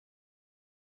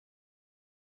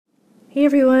Hey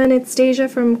everyone, it's Deja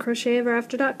from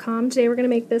CrochetEverAfter.com. Today we're going to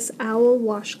make this owl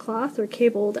washcloth, or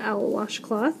cabled owl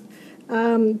washcloth.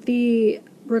 The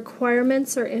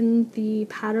requirements are in the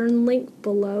pattern link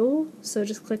below, so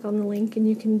just click on the link and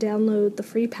you can download the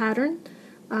free pattern.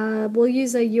 We'll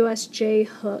use a USJ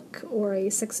hook or a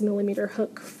 6mm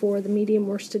hook for the medium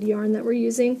worsted yarn that we're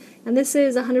using, and this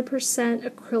is 100%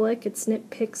 acrylic. It's Knit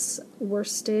Picks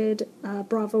worsted,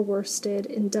 Bravo worsted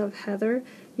in Dove Heather.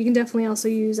 You can definitely also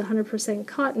use 100%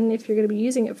 cotton if you're going to be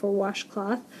using it for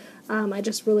washcloth. I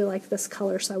just really like this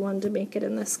color, so I wanted to make it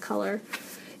in this color.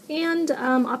 And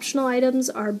optional items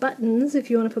are buttons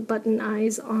if you want to put button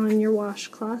eyes on your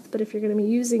washcloth, but if you're going to be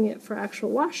using it for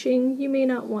actual washing, you may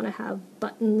not want to have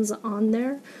buttons on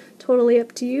there. Totally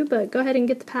up to you, but go ahead and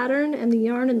get the pattern and the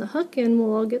yarn and the hook and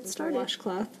we'll all get started.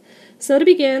 Washcloth. So to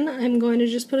begin, I'm going to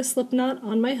just put a slip knot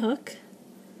on my hook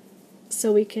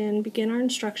so we can begin our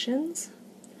instructions.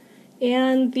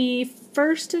 And the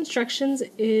first instructions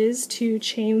is to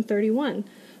chain 31.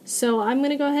 So I'm going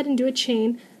to go ahead and do a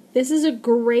chain. This is a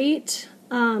great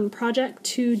project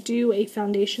to do a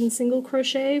foundation single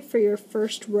crochet for your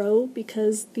first row,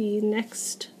 because the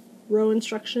next row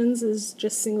instructions is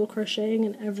just single crocheting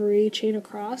in every chain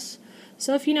across.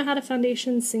 So if you know how to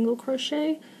foundation single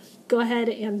crochet, go ahead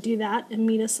and do that and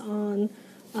meet us on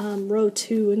row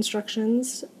 2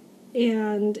 instructions.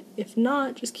 And if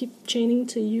not, just keep chaining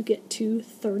till you get to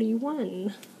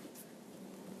 31.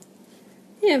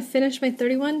 Yeah, I've finished my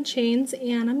 31 chains,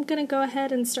 and I'm going to go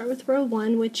ahead and start with row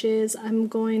 1, which is I'm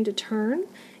going to turn,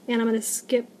 and I'm going to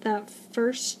skip that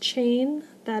first chain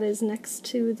that is next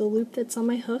to the loop that's on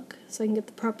my hook so I can get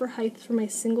the proper height for my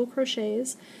single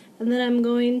crochets, and then I'm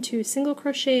going to single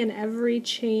crochet in every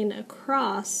chain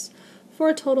across for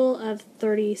a total of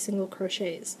 30 single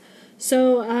crochets.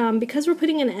 So because we're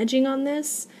putting an edging on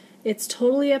this, it's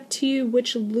totally up to you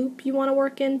which loop you want to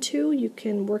work into. You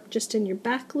can work just in your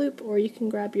back loop, or you can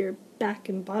grab your back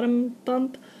and bottom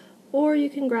bump, or you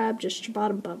can grab just your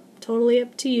bottom bump. Totally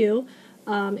up to you.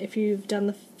 If you've done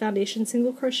the foundation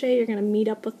single crochet, you're going to meet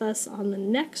up with us on the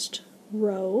next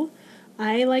row.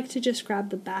 I like to just grab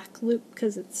the back loop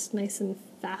because it's nice and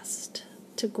fast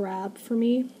to grab for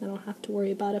me. I don't have to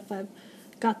worry about if I've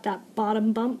got that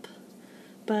bottom bump.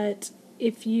 But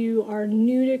if you are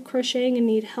new to crocheting and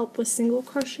need help with single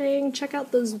crocheting, check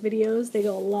out those videos. They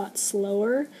go a lot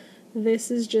slower.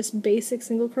 This is just basic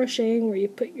single crocheting where you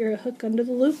put your hook under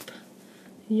the loop,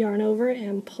 yarn over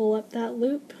and pull up that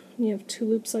loop. You have 2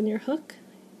 loops on your hook,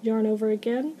 yarn over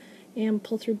again, and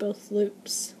pull through both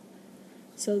loops.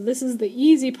 So this is the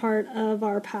easy part of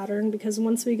our pattern, because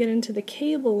once we get into the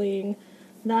cabling,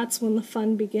 that's when the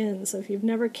fun begins. So if you've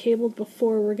never cabled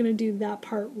before, we're going to do that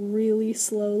part really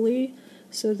slowly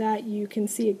so that you can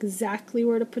see exactly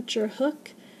where to put your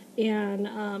hook. And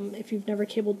if you've never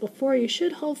cabled before, you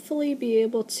should hopefully be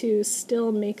able to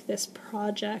still make this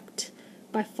project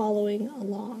by following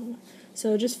along.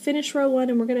 So just finish row 1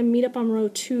 and we're going to meet up on row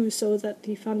 2 so that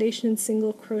the foundation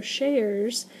single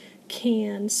crocheters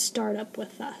can start up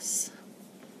with us.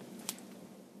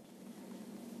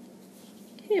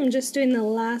 I'm just doing the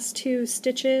last 2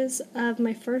 stitches of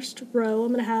my first row.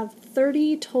 I'm going to have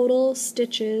 30 total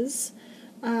stitches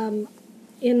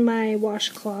in my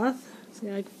washcloth. See,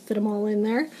 I fit them all in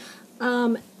there.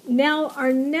 Now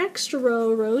our next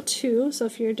row, row 2, so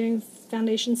if you're doing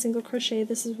foundation single crochet,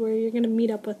 this is where you're going to meet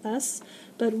up with us.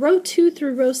 But row 2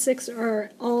 through row 6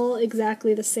 are all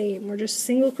exactly the same. We're just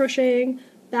single crocheting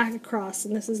back across,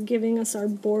 and this is giving us our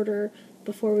border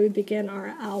before we begin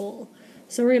our owl.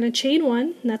 So we're going to chain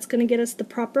 1, and that's going to get us the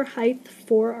proper height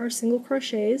for our single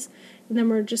crochets, and then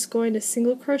we're just going to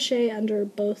single crochet under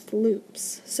both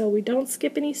loops. So we don't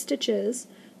skip any stitches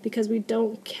because we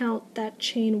don't count that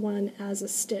chain 1 as a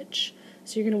stitch.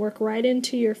 So you're going to work right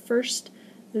into your first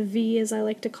V, as I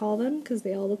like to call them, because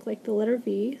they all look like the letter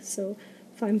V. So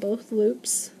find both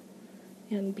loops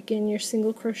and begin your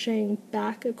single crocheting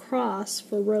back across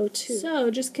for row 2.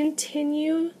 So just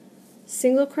continue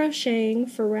single crocheting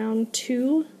for round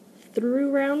 2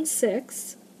 through round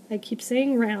 6. I keep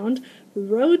saying round.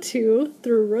 Row 2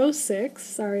 through row 6.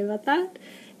 Sorry about that.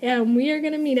 And we are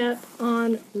going to meet up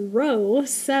on row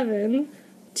 7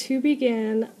 to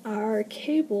begin our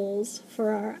cables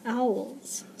for our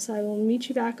owls. So I will meet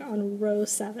you back on row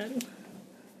 7.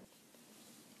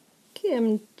 Okay,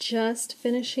 I'm just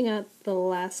finishing up the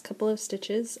last couple of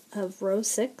stitches of row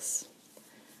 6.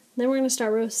 Then we're going to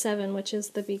start row 7, which is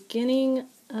the beginning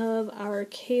of our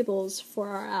cables for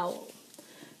our owl.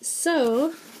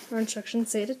 So, our instructions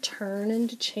say to turn and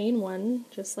to chain 1,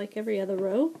 just like every other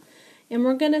row. And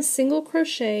we're going to single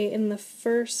crochet in the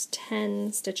first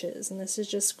 10 stitches. And this is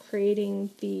just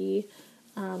creating the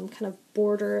kind of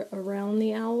border around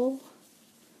the owl.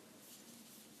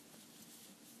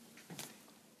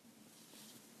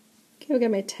 Okay, we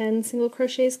got my 10 single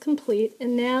crochets complete,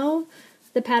 and now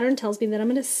the pattern tells me that I'm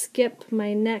going to skip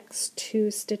my next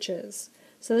 2 stitches.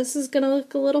 So this is going to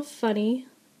look a little funny,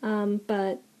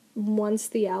 but once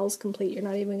the owl's complete, you're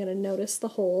not even going to notice the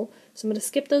hole. So I'm going to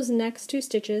skip those next 2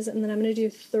 stitches, and then I'm going to do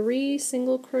 3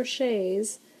 single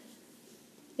crochets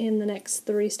in the next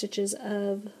 3 stitches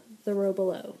of the row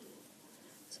below.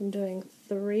 So I'm doing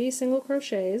 3 single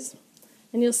crochets,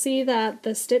 and you'll see that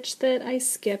the stitch that I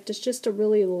skipped is just a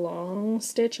really long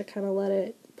stitch. I kind of let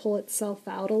it pull itself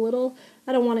out a little.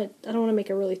 I don't want to make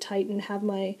it really tight and have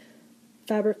my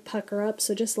fabric pucker up,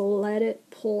 so just let it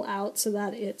pull out so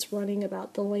that it's running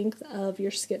about the length of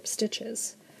your skip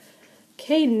stitches.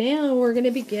 Okay, now we're going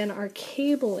to begin our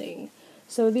cabling.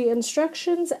 So the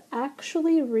instructions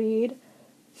actually read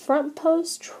front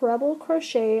post treble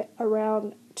crochet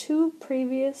around 2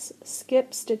 previous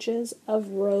skip stitches of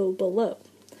row below.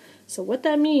 So what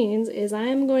that means is I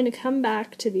am going to come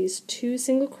back to these 2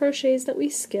 single crochets that we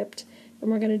skipped,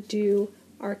 and we're going to do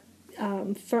our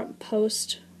front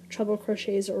post treble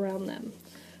crochets around them.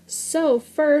 So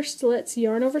first, let's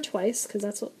yarn over twice, because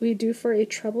that's what we do for a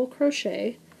treble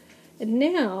crochet. And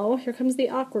now here comes the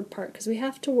awkward part, because we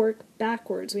have to work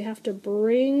backwards. We have to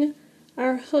bring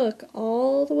our hook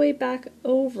all the way back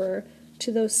over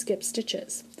to those skip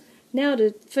stitches. Now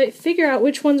to figure out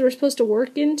which ones we're supposed to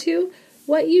work into,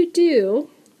 what you do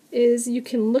is you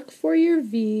can look for your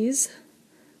V's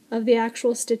of the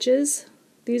actual stitches.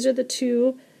 These are the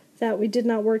 2 that we did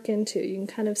not work into. You can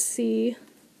kind of see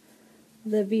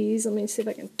the V's. Let me see if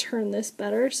I can turn this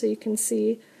better so you can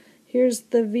see. Here's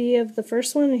the V of the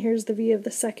first one, and here's the V of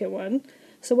the second one.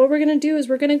 So what we're going to do is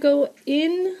we're going to go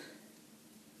in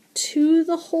to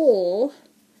the hole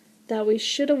that we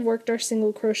should have worked our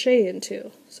single crochet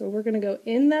into. So we're going to go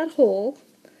in that hole,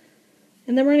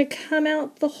 and then we're going to come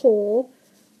out the hole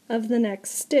of the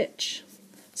next stitch.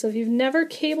 So if you've never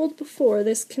cabled before,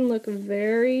 this can look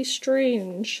very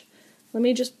strange. Let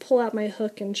me just pull out my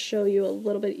hook and show you a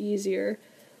little bit easier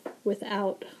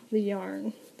without the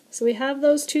yarn. So we have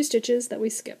those 2 stitches that we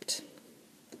skipped.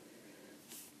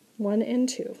 1 and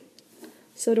 2.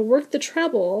 So to work the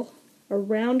treble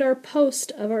around our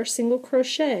post of our single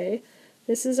crochet,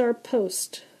 this is our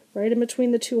post right in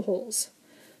between the 2 holes.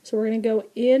 So we're going to go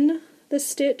in the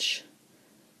stitch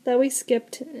that we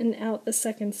skipped and out the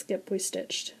second skip we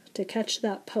stitched to catch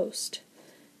that post.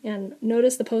 And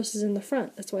notice the post is in the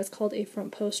front. That's why it's called a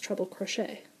front post treble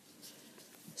crochet.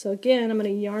 So again, I'm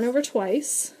going to yarn over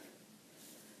twice,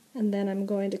 and then I'm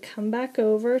going to come back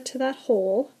over to that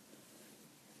hole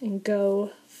and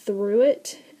go through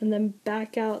it and then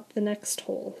back out the next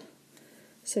hole.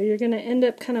 So you're going to end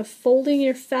up kind of folding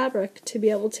your fabric to be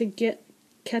able to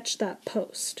catch that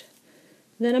post.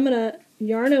 Then I'm going to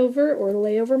yarn over or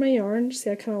lay over my yarn. See,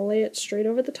 I kind of lay it straight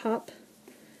over the top,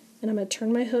 and I'm going to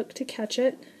turn my hook to catch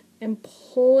it and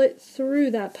pull it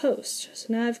through that post. So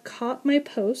now I've caught my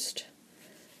post,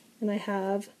 and I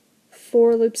have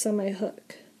 4 loops on my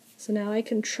hook. So now I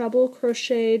can treble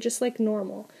crochet just like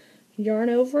normal. Yarn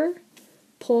over,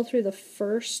 pull through the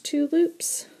first 2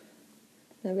 loops.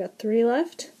 Now I've got 3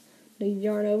 left. I'm going to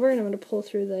yarn over, and I'm going to pull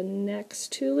through the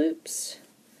next 2 loops.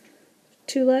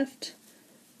 2 left.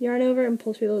 Yarn over and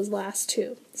pull through those last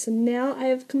 2. So now I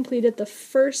have completed the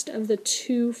first of the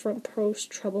 2 front post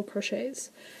treble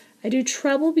crochets. I do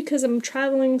treble because I'm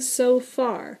traveling so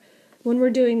far. When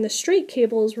we're doing the straight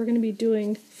cables, we're going to be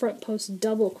doing front post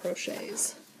double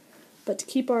crochets. But to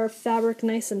keep our fabric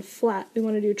nice and flat, we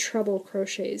want to do treble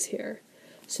crochets here.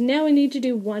 So now we need to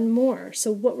do 1 more.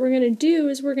 So what we're going to do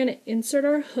is we're going to insert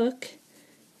our hook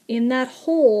in that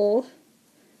hole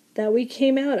that we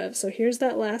came out of. So here's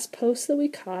that last post that we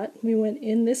caught. We went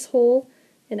in this hole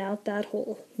and out that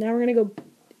hole. Now we're going to go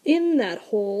in that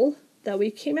hole that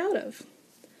we came out of.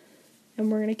 And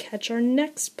we're going to catch our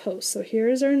next post. So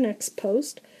here's our next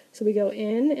post. So we go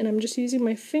in, and I'm just using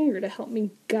my finger to help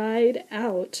me guide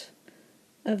out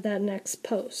of that next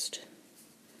post.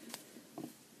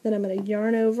 Then I'm going to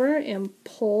yarn over and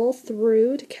pull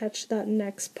through to catch that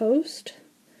next post,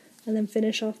 and then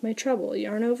finish off my treble.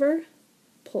 Yarn over,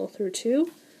 pull through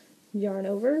 2, yarn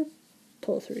over,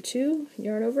 pull through 2,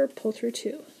 yarn over, pull through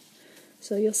 2.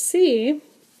 So you'll see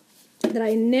that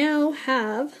I now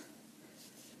have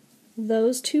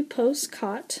those 2 posts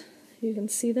caught. You can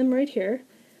see them right here.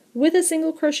 With a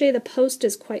single crochet, the post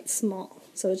is quite small.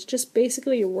 So it's just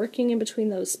basically you're working in between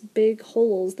those big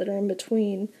holes that are in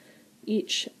between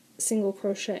each single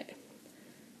crochet.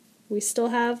 We still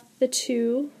have the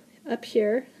 2 up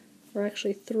here, or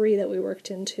actually 3 that we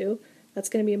worked into, That's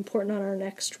going to be important on our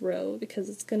next row because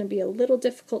it's going to be a little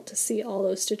difficult to see all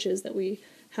those stitches that we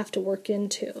have to work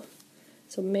into.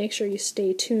 So make sure you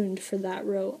stay tuned for that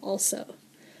row also.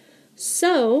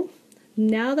 So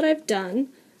now that I've done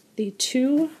the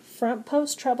 2 front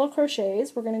post treble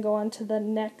crochets, we're going to go on to the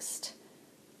next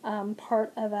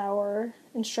part of our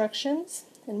instructions.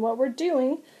 And what we're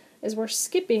doing is we're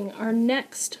skipping our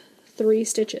next 3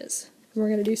 stitches. And we're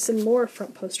going to do some more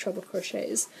front post treble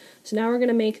crochets. So now we're going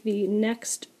to make the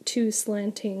next 2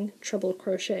 slanting treble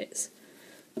crochets.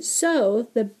 So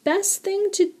the best thing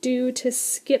to do to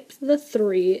skip the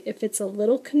 3, if it's a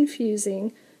little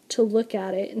confusing to look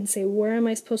at it and say, where am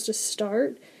I supposed to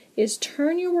start, is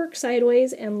turn your work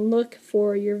sideways and look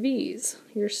for your V's,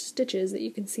 your stitches that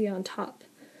you can see on top.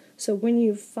 So when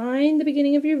you find the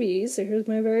beginning of your V's, so here's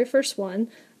my very first one,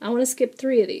 I want to skip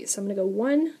 3 of these. So I'm going to go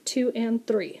 1, 2, and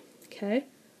 3. Okay?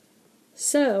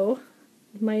 So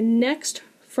my next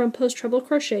front post treble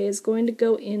crochet is going to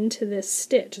go into this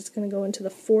stitch. It's going to go into the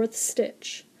 4th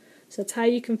stitch. So that's how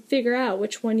you can figure out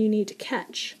which one you need to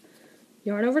catch.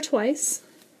 Yarn over twice.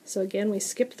 So again, we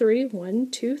skip 3, 1,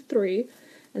 2, 3,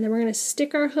 and then we're going to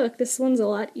stick our hook. This one's a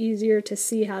lot easier to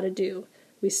see how to do.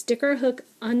 We stick our hook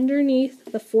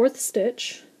underneath the 4th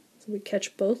stitch, so we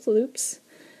catch both loops.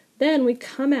 Then we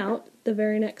come out the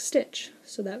very next stitch.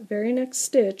 So that very next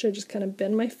stitch, I just kind of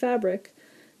bend my fabric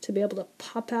to be able to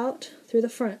pop out through the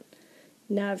front.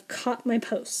 Now I've caught my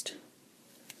post.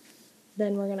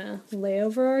 Then we're going to lay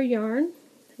over our yarn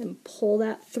and pull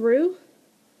that through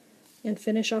and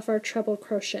finish off our treble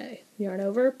crochet. Yarn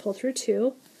over, pull through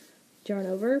 2, yarn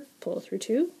over, pull through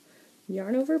 2,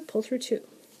 yarn over, pull through 2.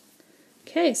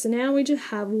 Okay, so now we just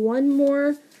have one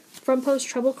more front post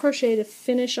treble crochet to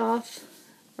finish off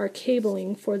our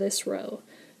cabling for this row.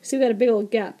 See, we've got a big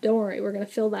old gap. Don't worry, we're going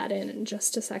to fill that in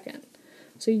just a second.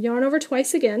 So yarn over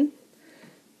twice again.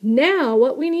 Now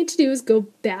what we need to do is go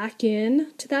back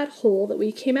in to that hole that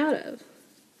we came out of.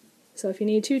 So if you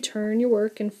need to, turn your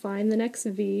work and find the next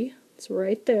V. It's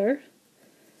right there.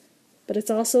 But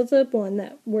it's also the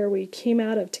one where we came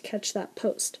out of to catch that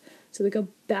post. So we go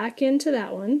back into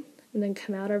that one and then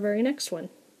come out our very next one.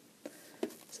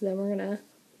 So then we're going to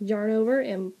yarn over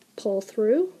and pull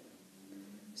through.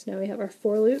 So now we have our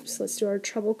 4 loops. Let's do our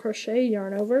treble crochet,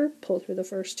 yarn over, pull through the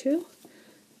first 2,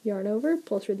 yarn over,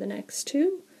 pull through the next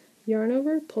 2, yarn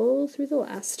over, pull through the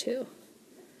last 2.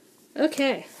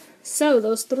 Okay, so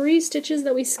those 3 stitches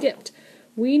that we skipped,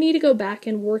 we need to go back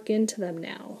and work into them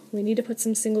now. We need to put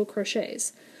some single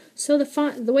crochets. So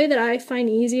the way that I find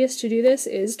easiest to do this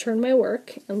is turn my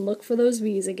work and look for those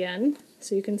V's again.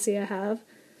 So you can see I have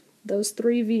those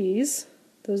 3 V's.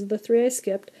 Those are the 3 I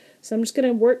skipped. So I'm just going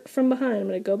to work from behind. I'm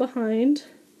going to go behind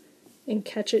and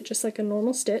catch it just like a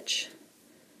normal stitch,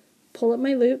 pull up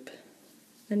my loop,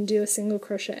 and do a single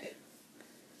crochet.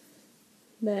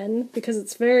 Then, because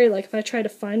it's very, like if I try to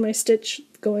find my stitch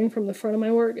going from the front of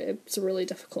my work, it's really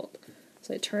difficult.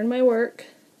 So I turn my work,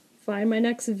 find my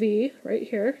next V right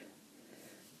here,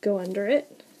 go under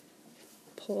it,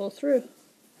 pull through.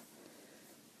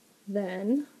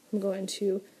 Then I'm going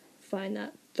to find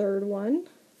that 3rd one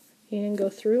and go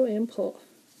through and pull.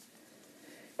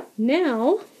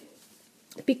 Now,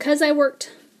 because I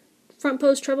worked front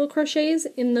post treble crochets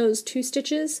in those 2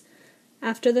 stitches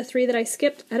after the 3 that I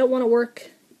skipped, I don't want to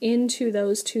work into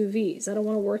those 2 V's. I don't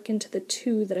want to work into the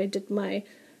 2 that I did my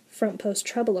front post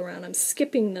treble around. I'm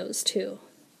skipping those 2.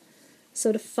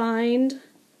 So to find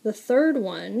the 3rd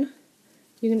one,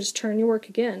 you can just turn your work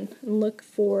again and look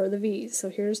for the V's. So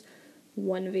here's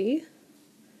 1 V,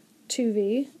 2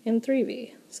 V, and 3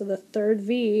 V. So the 3rd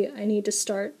V, I need to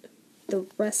start the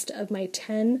rest of my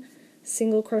 10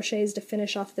 single crochets to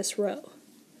finish off this row.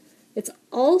 It's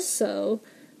also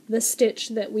the stitch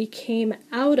that we came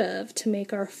out of to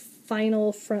make our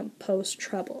final front post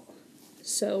treble.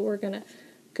 So we're going to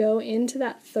go into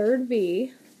that 3rd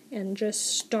V and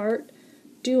just start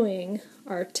doing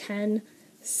our 10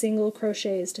 single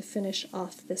crochets to finish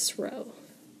off this row.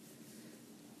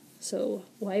 So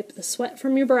wipe the sweat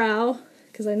from your brow,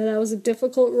 because I know that was a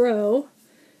difficult row,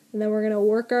 and then we're going to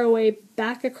work our way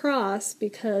back across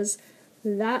because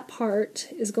that part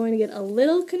is going to get a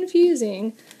little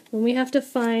confusing when we have to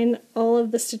find all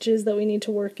of the stitches that we need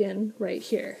to work in right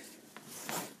here.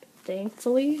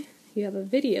 Thankfully, you have a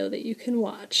video that you can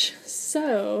watch.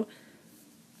 So,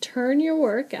 turn your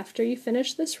work after you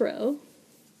finish this row,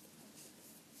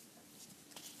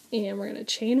 and we're going to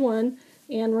chain 1,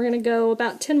 and we're going to go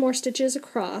about 10 more stitches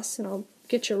across, and I'll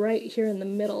get you right here in the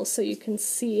middle so you can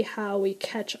see how we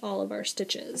catch all of our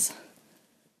stitches.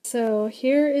 So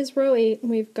here is row 8, and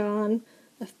we've gone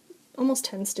almost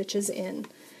 10 stitches in.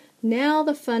 Now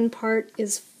the fun part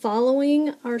is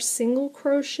following our single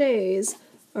crochets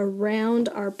around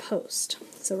our post.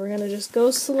 So we're going to just go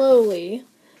slowly.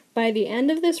 By the end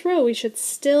of this row, we should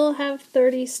still have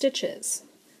 30 stitches.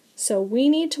 So we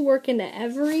need to work into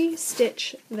every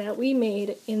stitch that we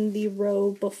made in the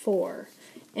row before.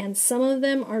 And some of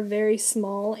them are very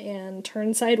small and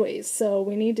turn sideways, so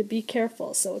we need to be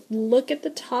careful. So look at the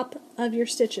top of your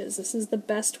stitches. This is the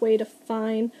best way to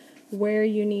find where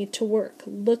you need to work.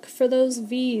 Look for those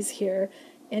V's here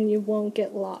and you won't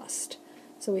get lost.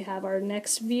 So we have our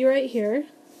next V right here.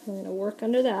 We're going to work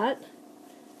under that.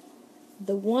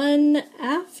 The one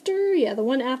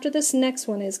after this next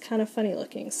one is kind of funny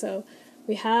looking. So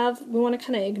we want to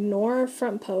kind of ignore our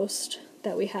front post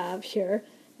that we have here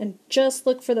and just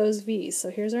look for those V's. So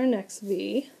here's our next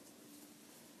V.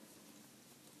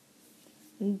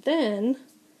 And then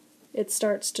it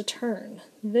starts to turn.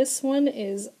 This one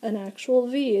is an actual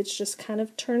V. It's just kind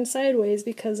of turned sideways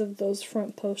because of those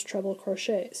front post treble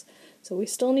crochets. So we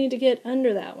still need to get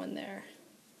under that one there.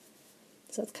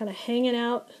 So it's kind of hanging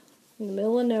out in the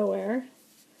middle of nowhere.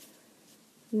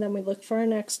 And then we look for our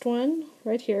next one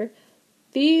right here.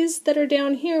 These that are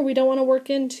down here we don't want to work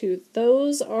into.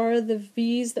 Those are the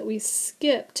V's that we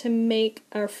skip to make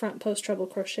our front post treble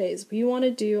crochets. We want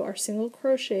to do our single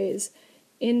crochets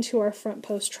into our front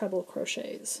post treble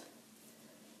crochets.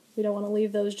 We don't want to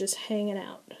leave those just hanging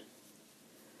out.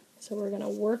 So we're going to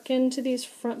work into these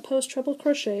front post treble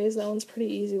crochets. That one's a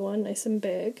pretty easy one, nice and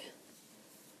big.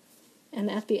 And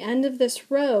at the end of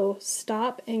this row,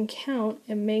 stop and count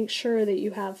and make sure that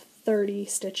you have 30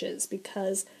 stitches,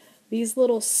 because these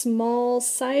little small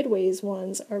sideways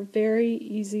ones are very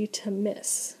easy to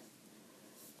miss.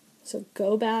 So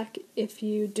go back, if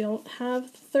you don't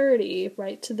have 30,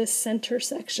 right to the center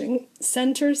section,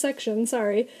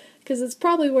 because it's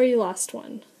probably where you lost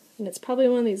one. And it's probably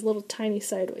one of these little tiny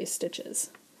sideways stitches.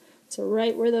 So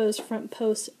right where those front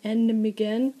posts end and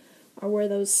begin are where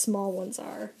those small ones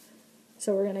are.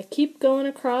 So we're going to keep going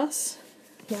across.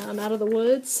 Now I'm out of the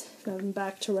woods, I'm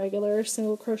back to regular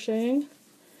single crocheting.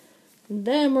 And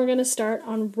then we're going to start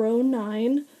on row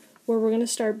 9, where we're going to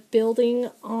start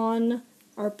building on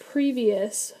our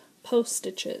previous post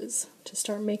stitches to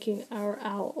start making our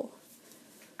owl.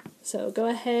 So go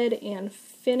ahead and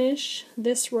finish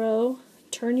this row,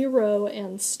 turn your row,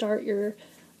 and start your,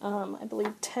 I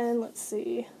believe 10, let's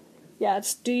see. Yeah,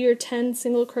 just do your 10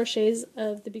 single crochets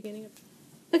of the beginning of.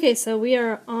 Okay, so we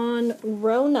are on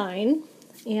row 9,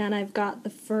 and I've got the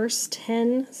first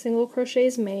 10 single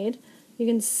crochets made. You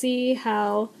can see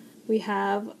how we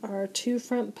have our two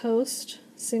front post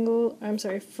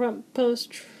front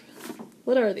post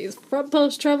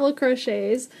treble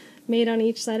crochets made on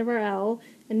each side of our owl,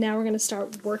 and now we're going to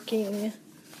start working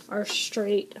our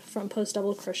straight front post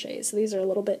double crochets. So these are a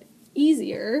little bit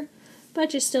easier,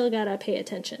 but you still gotta pay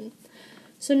attention.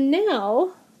 So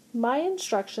now my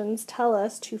instructions tell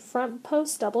us to front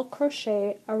post double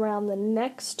crochet around the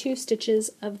next 2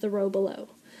 stitches of the row below.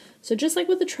 So just like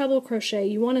with the treble crochet,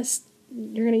 you're going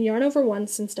to yarn over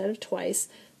once instead of twice,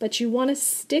 but you want to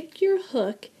stick your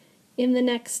hook in the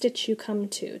next stitch you come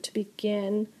to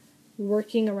begin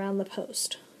working around the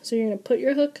post. So you're going to put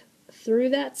your hook through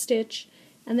that stitch,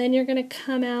 and then you're going to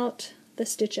come out the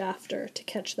stitch after to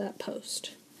catch that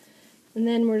post. And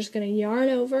then we're just going to yarn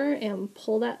over and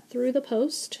pull that through the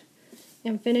post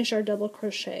and finish our double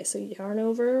crochet. So yarn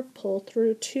over, pull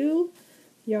through 2,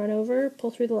 yarn over, pull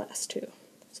through the last 2.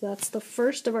 So that's the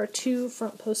first of our 2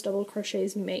 front post double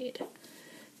crochets made.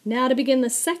 Now to begin the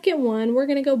second one, we're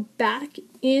going to go back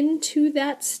into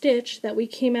that stitch that we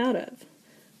came out of.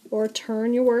 Or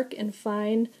turn your work and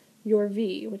find your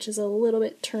V, which is a little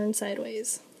bit turned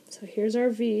sideways. So here's our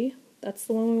V. That's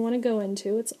the one we want to go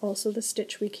into. It's also the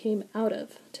stitch we came out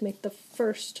of to make the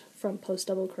first front post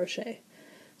double crochet.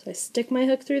 So I stick my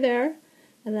hook through there,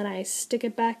 and then I stick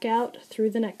it back out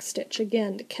through the next stitch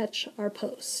again to catch our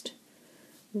post.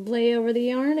 Lay over the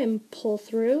yarn and pull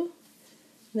through,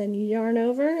 then yarn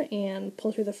over and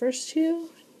pull through the first 2,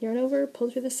 yarn over,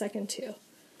 pull through the second 2.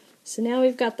 So now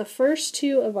we've got the first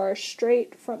 2 of our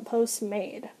straight front posts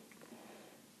made.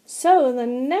 So the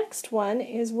next one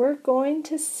is we're going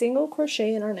to single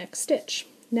crochet in our next stitch.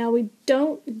 Now we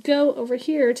don't go over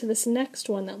here to this next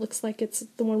one that looks like it's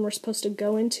the one we're supposed to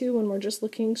go into when we're just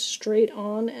looking straight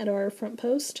on at our front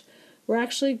post. We're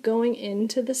actually going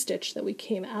into the stitch that we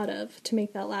came out of to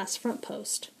make that last front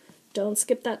post. Don't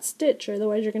skip that stitch, or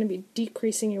otherwise you're going to be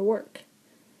decreasing your work.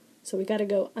 So we got to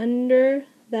go under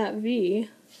that V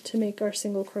to make our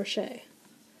single crochet.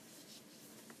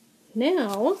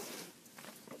 Now,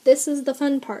 this is the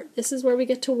fun part. This is where we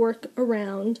get to work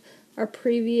around our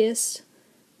previous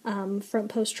front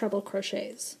post treble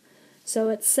crochets. So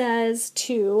it says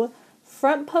to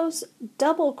front post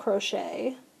double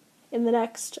crochet in the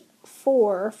next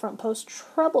 4 front post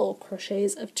treble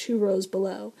crochets of 2 rows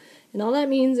below. And all that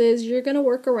means is you're going to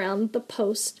work around the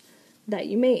post that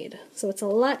you made. So it's a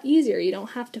lot easier. You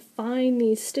don't have to find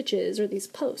these stitches or these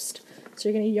posts. So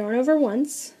you're going to yarn over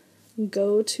once,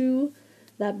 go to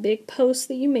that big post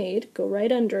that you made, go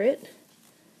right under it,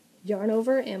 yarn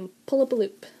over and pull up a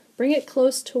loop. Bring it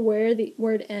close to where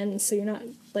it ends so you're not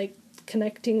like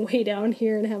connecting way down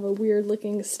here and have a weird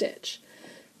looking stitch.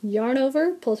 Yarn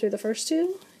over, pull through the first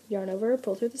 2, yarn over,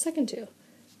 pull through the second 2.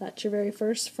 That's your very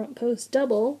first front post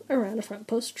double around a front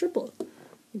post triple.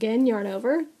 Again, yarn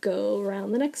over, go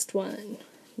around the next one.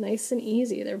 Nice and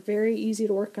easy. They're very easy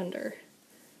to work under.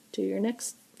 Do your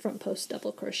next front post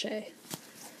double crochet.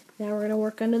 Now we're going to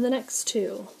work under the next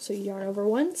 2. So yarn over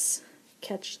once,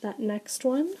 catch that next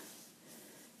one,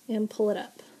 and pull it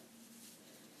up.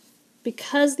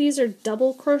 Because these are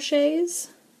double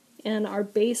crochets and our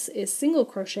base is single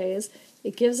crochets,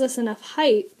 it gives us enough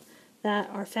height that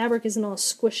our fabric isn't all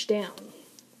squished down.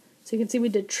 So you can see we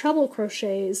did treble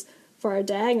crochets for our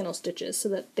diagonal stitches so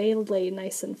that they lay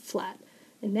nice and flat.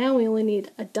 And now we only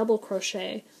need a double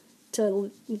crochet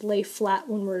to lay flat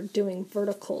when we're doing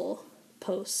vertical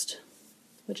post,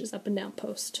 which is up and down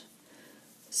post.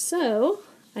 So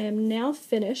I am now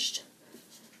finished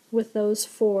with those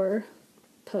 4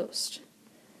 posts.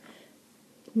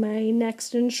 My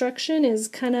next instruction is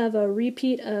kind of a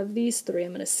repeat of these 3.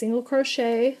 I'm going to single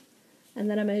crochet, and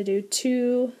then I'm going to do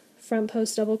 2 front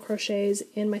post double crochets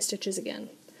in my stitches again.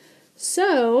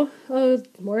 So,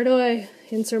 where do I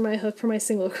insert my hook for my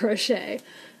single crochet?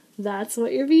 That's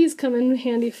what your V's come in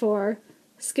handy for.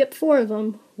 Skip 4 of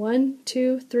them. 1,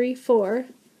 2, 3, 4.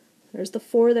 There's the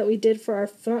 4 that we did for our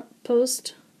front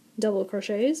post double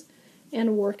crochets,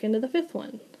 and work into the 5th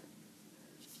one.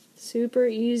 Super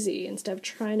easy instead of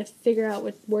trying to figure out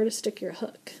where to stick your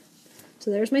hook. So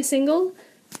there's my single.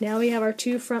 Now we have our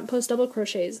 2 front post double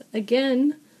crochets.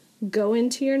 Again, go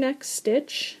into your next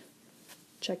stitch.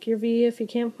 Check your V if you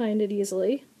can't find it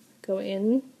easily. Go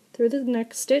in through the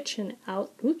next stitch and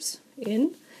out,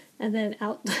 in, and then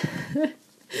out.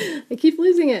 I keep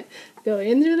losing it. Go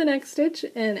in through the next stitch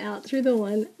and out through the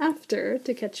one after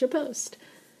to catch your post.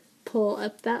 Pull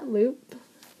up that loop,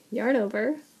 yarn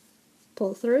over,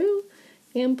 pull through,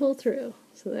 and pull through.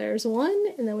 So there's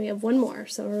 1, and then we have 1 more.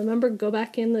 So remember, go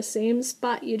back in the same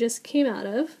spot you just came out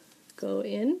of, go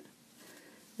in,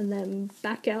 and then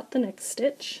back out the next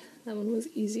stitch. That one was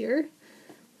easier.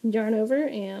 Yarn over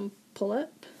and pull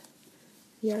up,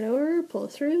 yarn over, pull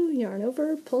through, yarn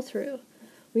over, pull through.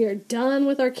 We are done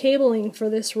with our cabling for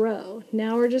this row.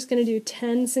 Now we're just going to do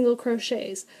 10 single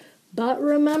crochets. But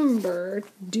remember,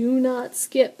 do not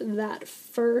skip that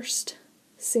first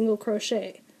single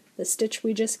crochet, the stitch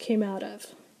we just came out of.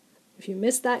 If you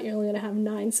miss that, you're only going to have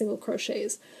 9 single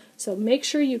crochets. So make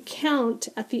sure you count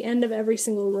at the end of every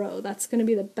single row. That's going to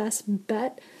be the best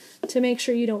bet to make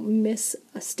sure you don't miss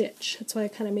a stitch. That's why I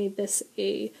kind of made this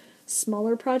a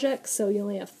smaller project, so you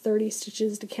only have 30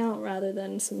 stitches to count rather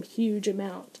than some huge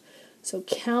amount. So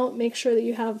count, make sure that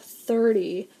you have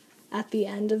 30 at the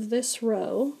end of this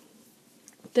row.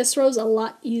 This row is a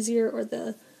lot easier, or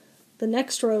the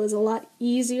next row is a lot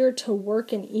easier to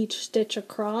work in each stitch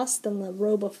across than the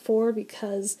row before,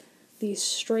 because these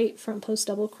straight front post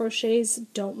double crochets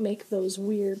don't make those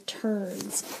weird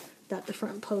turns that the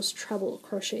front post treble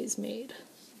crochets made.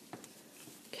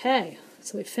 Okay,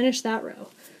 so we finished that row.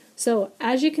 So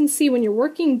as you can see, when you're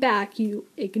working back, you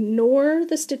ignore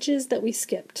the stitches that we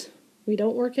skipped. We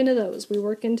don't work into those. We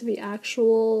work into the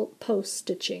actual post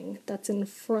stitching that's in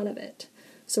front of it.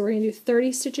 So we're going to do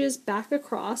 30 stitches back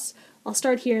across. I'll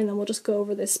start here and then we'll just go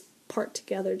over this part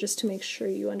together just to make sure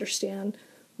you understand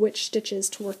which stitches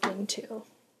to work into.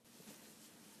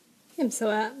 And so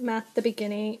I'm at the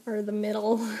beginning or the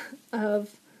middle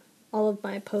of all of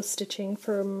my post stitching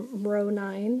from row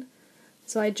 9.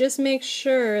 So I just make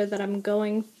sure that I'm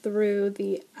going through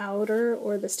the outer,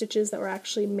 or the stitches that were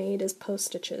actually made as post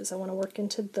stitches. I want to work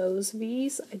into those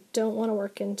V's. I don't want to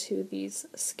work into these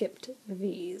skipped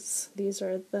V's. These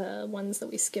are the ones that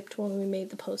we skipped when we made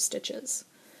the post stitches.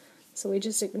 So we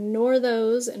just ignore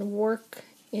those and work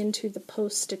into the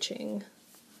post stitching.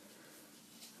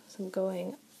 So I'm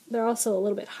going, they're also a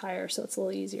little bit higher so it's a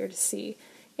little easier to see.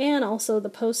 And also the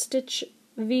post stitch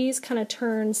V's kind of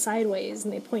turn sideways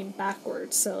and they point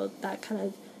backwards, so that kind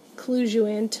of clues you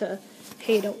into,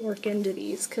 hey, don't work into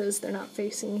these because they're not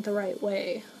facing the right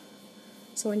way.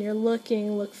 So when you're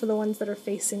looking, look for the ones that are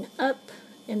facing up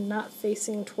and not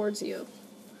facing towards you.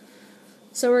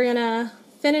 So we're going to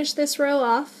finish this row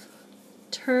off,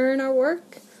 turn our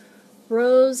work,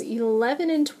 rows 11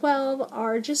 and 12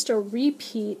 are just a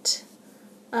repeat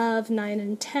of 9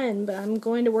 and 10, but I'm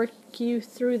going to work you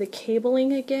through the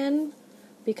cabling again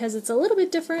because it's a little bit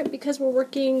different because we're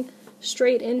working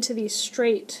straight into these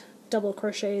straight double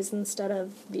crochets instead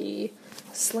of the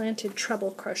slanted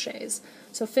treble crochets.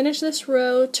 So finish this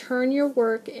row, turn your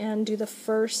work, and do the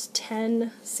first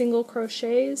 10 single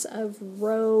crochets of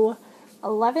row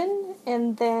 11,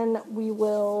 and then we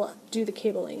will do the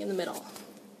cabling in the middle.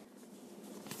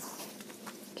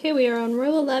 Okay, we are on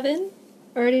row 11.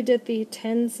 Already did the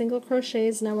 10 single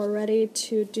crochets, now we're ready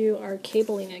to do our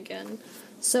cabling again.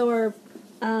 So our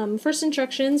first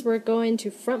instructions, we're going to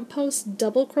front post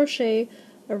double crochet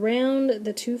around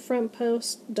the 2 front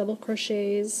post double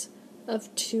crochets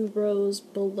of 2 rows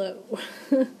below.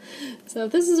 So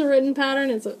if this is a written pattern,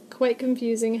 it's quite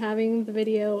confusing. Having the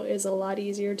video is a lot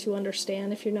easier to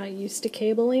understand if you're not used to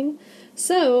cabling.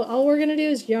 So all we're going to do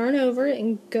is yarn over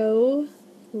and go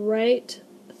right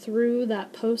through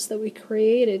that post that we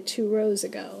created 2 rows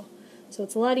ago. So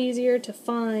it's a lot easier to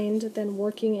find than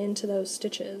working into those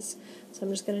stitches. So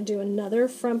I'm just going to do another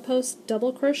front post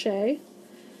double crochet.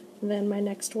 And then my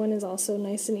next one is also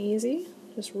nice and easy.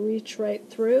 Just reach right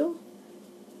through,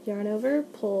 yarn over,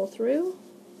 pull through,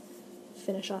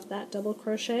 finish off that double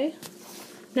crochet.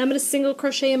 Now I'm going to single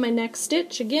crochet in my next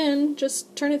stitch. Again,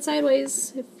 just turn it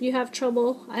sideways if you have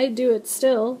trouble. I do it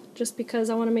still just because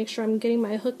I want to make sure I'm getting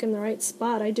my hook in the right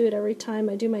spot. I do it every time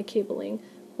I do my cabling.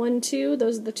 1, 2,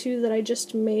 those are the 2 that I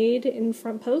just made in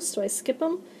front post, so I skip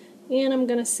them, and I'm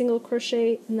going to single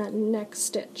crochet in that next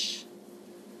stitch.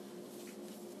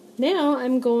 Now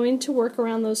I'm going to work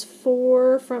around those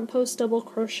 4 front post double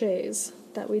crochets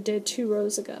that we did 2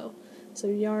 rows ago. So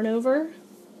yarn over,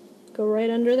 go right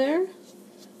under there,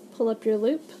 pull up your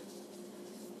loop,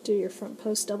 do your front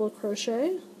post double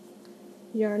crochet,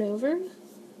 yarn over,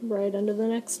 right under the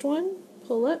next one,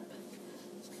 pull up,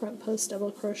 front post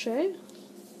double crochet,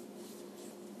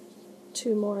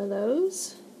 2 more of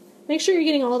those. Make sure you're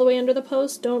getting all the way under the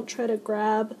post. Don't try to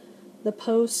grab the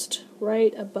post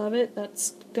right above it.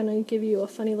 That's going to give you a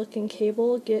funny looking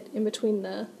cable. Get in between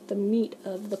the meat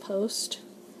of the post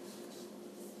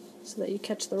so that you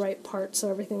catch the right part so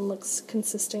everything looks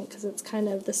consistent, because it's kind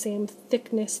of the same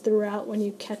thickness throughout when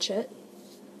you catch it.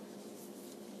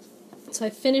 So I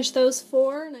finished those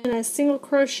 4 and I single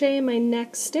crochet my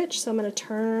next stitch. So I'm going to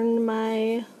turn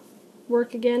my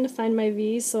work again to find my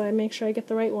V's so I make sure I get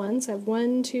the right ones. I have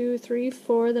 1, 2, 3,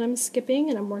 4 that I'm skipping,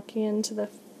 and I'm working into the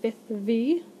 5th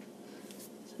V.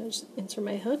 So I just insert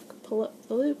my hook, pull up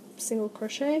the loop, single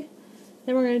crochet.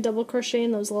 Then we're going to double crochet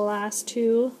in those last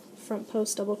 2 front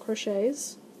post double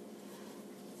crochets.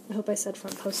 I hope I said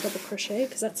front post double crochet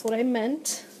because that's what I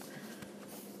meant.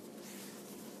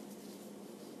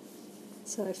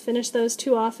 So I finished those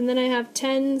 2 off, and then I have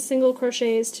 10 single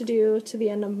crochets to do to the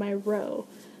end of my row.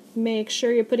 Make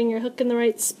sure you're putting your hook in the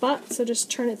right spot, so just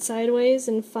turn it sideways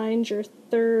and find your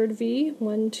 3rd V.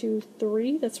 1, 2,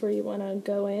 3, that's where you want to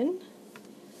go in,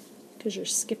 because you're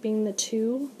skipping the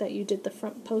 2 that you did the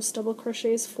front post double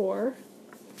crochets for.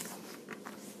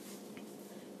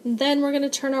 And then we're going to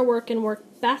turn our work and work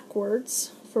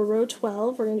backwards for row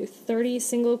 12. We're going to do 30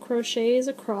 single crochets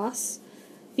across.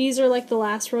 These are like the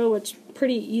last row, which is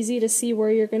pretty easy to see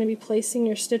where you're going to be placing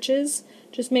your stitches.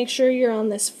 Just make sure you're on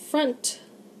this front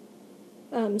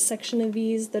section of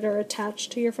these that are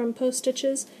attached to your front post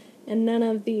stitches, and none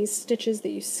of these stitches that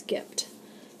you skipped.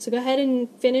 So go ahead and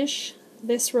finish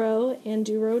this row and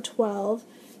do row 12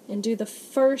 and do the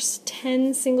first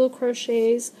 10 single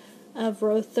crochets of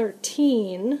row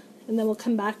 13, and then we'll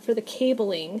come back for the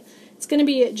cabling. It's going to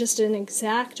be just an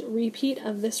exact repeat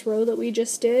of this row that we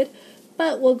just did,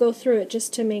 but we'll go through it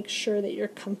just to make sure that you're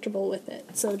comfortable with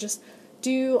it. So just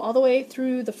do all the way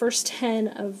through the first 10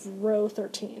 of row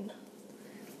 13.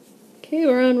 Okay,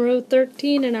 we're on row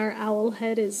 13 and our owl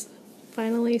head is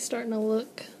finally starting to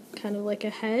look kind of like a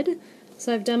head.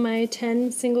 So I've done my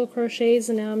 10 single crochets,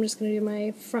 and now I'm just going to do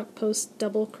my front post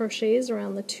double crochets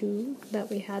around the 2 that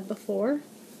we had before.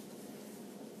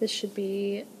 This should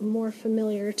be more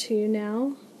familiar to you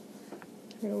now.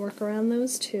 We're going to work around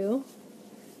those 2.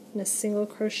 And a single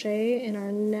crochet in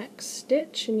our next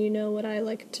stitch, and you know what I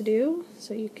like to do,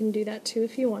 so you can do that too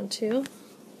if you want to.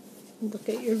 Look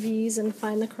at your V's and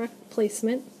find the correct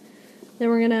placement. Then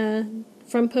we're going to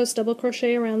front post double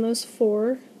crochet around those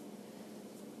 4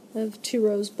 of 2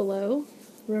 rows below.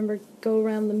 Remember, go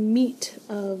around the meat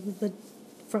of the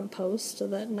front post, so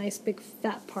that nice big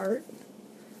fat part.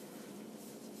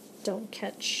 Don't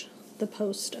catch the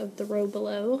post of the row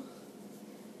below.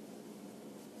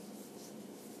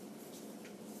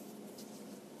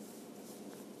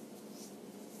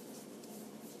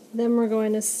 Then we're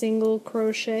going to single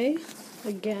crochet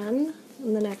again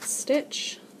in the next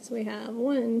stitch. So we have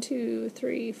 1, 2,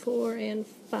 3, 4, and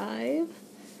 5.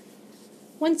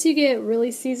 Once you get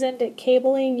really seasoned at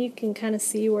cabling, you can kind of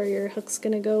see where your hook's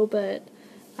going to go, but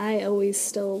I always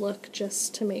still look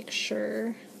just to make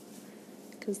sure,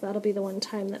 because that'll be the one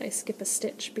time that I skip a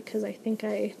stitch because I think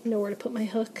I know where to put my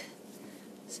hook.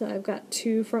 So I've got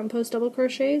 2 front post double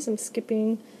crochets. I'm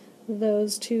skipping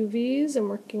those 2 V's and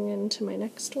working into my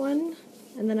next one,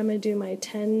 and then I'm going to do my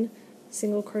 10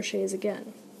 single crochets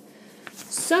again.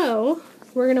 So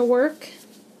we're going to work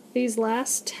these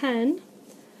last 10,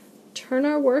 turn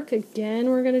our work again.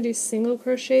 We're going to do single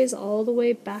crochets all the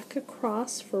way back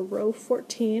across for row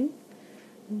 14.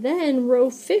 Then row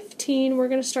 15 we're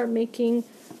going to start making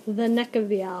the neck of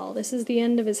the owl. This is the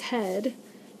end of his head,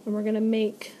 and we're going to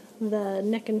make the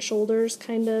neck and shoulders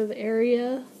kind of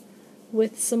area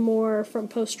with some more front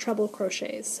post treble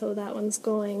crochets. So that one's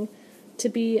going to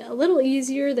be a little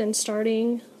easier than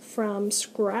starting from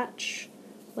scratch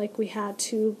like we had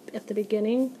to at the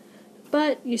beginning,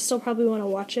 but you still probably want to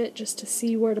watch it just to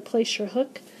see where to place your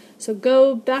hook. So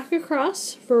go back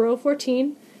across for row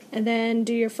 14 and then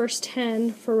do your first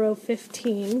 10 for row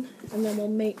 15, and then we'll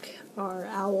make our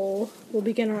owl, we'll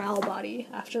begin our owl body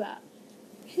after that.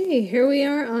 Okay, here we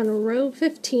are on row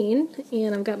 15,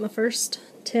 and I've got my first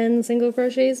 10 single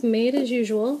crochets made as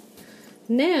usual.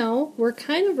 Now we're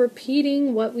kind of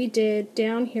repeating what we did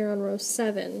down here on row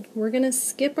 7. We're going to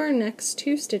skip our next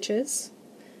 2 stitches,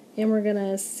 and we're going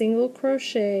to single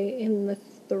crochet in the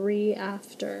 3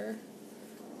 after.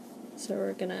 So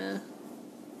we're going to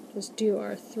just do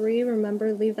our 3.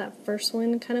 Remember, leave that first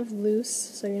one kind of loose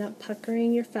so you're not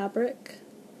puckering your fabric.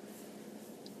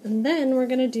 And then we're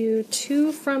going to do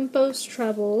 2 front post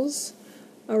trebles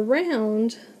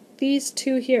around these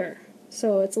 2 here.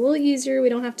 So it's a little easier. We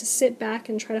don't have to sit back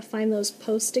and try to find those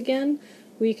posts again.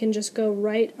 We can just go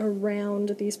right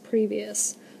around these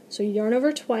previous. So yarn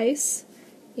over twice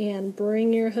and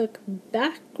bring your hook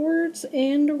backwards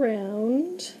and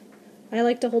around. I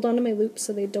like to hold on to my loops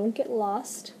so they don't get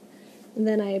lost. And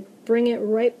then I bring it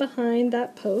right behind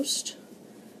that post,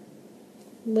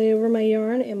 lay over my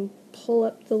yarn and pull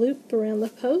up the loop around the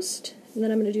post, and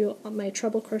then I'm going to do my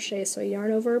treble crochet. So I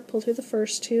yarn over, pull through the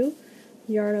first 2,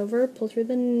 yarn over, pull through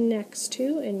the next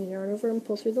 2, and yarn over and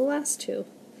pull through the last 2.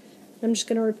 I'm just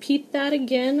going to repeat that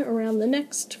again around the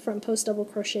next front post double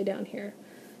crochet down here.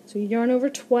 So yarn over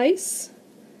twice,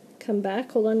 come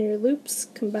back, hold on to your loops,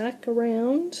 come back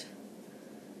around,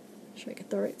 make sure I get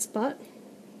the right spot,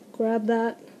 grab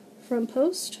that front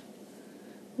post,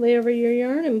 lay over your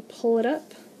yarn and pull it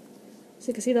up. So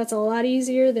you can see that's a lot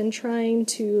easier than trying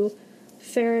to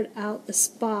ferret out the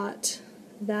spot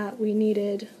that we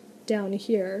needed down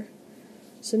here.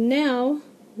 So now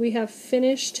we have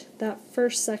finished that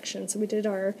first section. So we did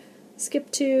our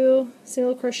skip 2,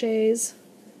 single crochets,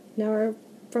 now our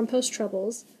front post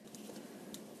trebles.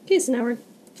 Okay, so now we're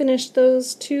finished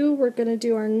those 2. We're going to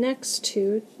do our next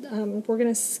 2. We're going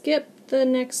to skip the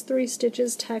next 3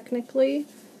 stitches technically,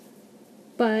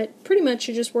 but pretty much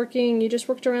you just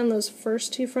worked around those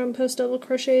first 2 front post double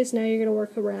crochets. Now you're going to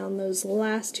work around those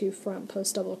last 2 front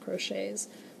post double crochets.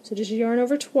 So just yarn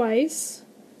over twice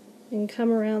and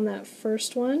come around that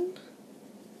first one,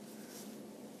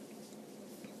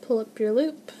 pull up your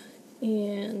loop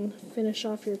and finish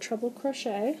off your treble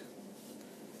crochet,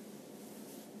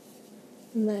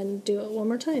 and then do it one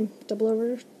more time. Double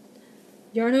over,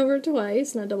 yarn over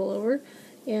twice, not double over,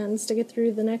 and stick it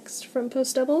through the next front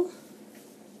post double,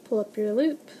 pull up your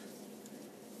loop,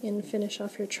 and finish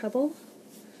off your treble.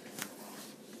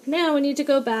 Now we need to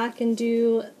go back and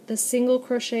do the single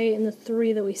crochet in the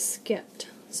 3 that we skipped.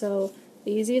 So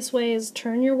the easiest way is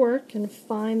turn your work and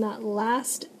find that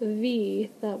last V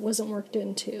that wasn't worked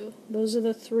into. Those are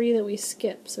the 3 that we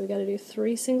skipped, so we got to do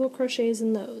 3 single crochets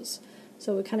in those.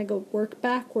 So we kind of go work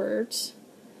backwards,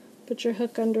 put your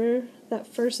hook under that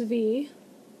first V,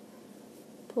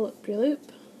 pull up your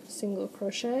loop, single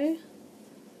crochet.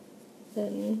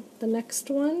 Then the next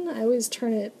one, I always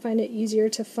find it easier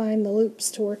to find the loops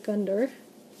to work under.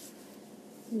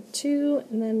 And 2,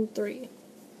 and then 3.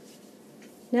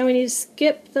 Now we need to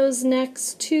skip those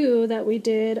next 2 that we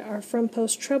did our front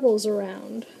post trebles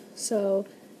around. So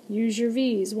use your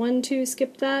V's. 1, 2,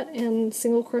 skip that, and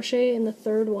single crochet in the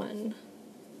 3rd one.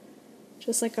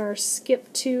 Just like our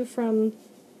skip 2 from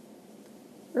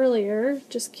earlier,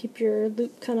 just keep your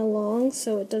loop kind of long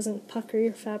so it doesn't pucker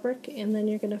your fabric, and then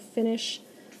you're going to finish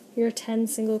your 10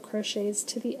 single crochets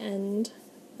to the end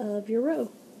of your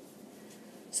row.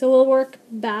 So we'll work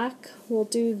back, we'll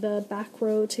do the back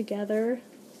row together,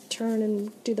 turn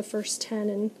and do the first 10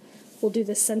 and we'll do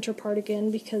the center part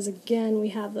again, because again we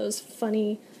have those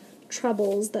funny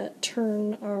trebles that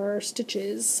turn our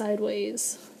stitches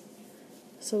sideways.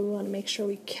 So we want to make sure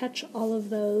we catch all of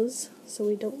those so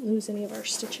we don't lose any of our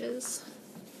stitches.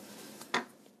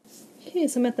 Okay,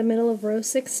 so I'm at the middle of row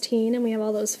 16 and we have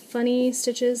all those funny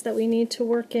stitches that we need to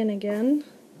work in again.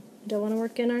 We don't want to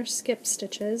work in our skip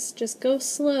stitches. Just go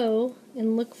slow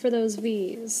and look for those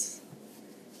V's.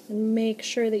 And make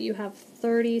sure that you have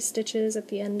 30 stitches at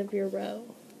the end of your row.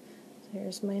 So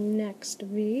here's my next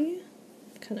V.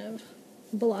 Kind of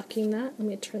blocking that. Let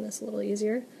me turn this a little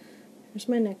easier. Here's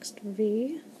my next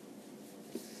V.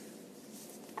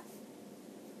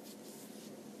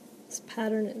 This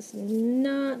pattern is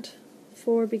not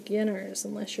for beginners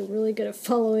unless you're really good at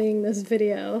following this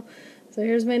video. So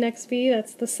here's my next V,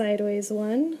 that's the sideways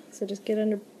one. So just get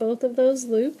under both of those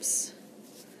loops.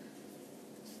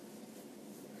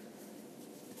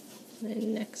 My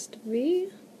next V.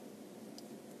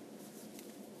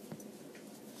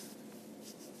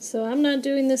 So I'm not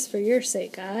doing this for your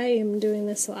sake, I am doing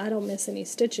this so I don't miss any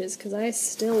stitches, because I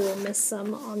still will miss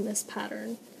some on this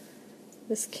pattern.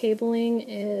 This cabling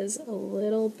is a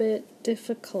little bit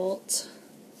difficult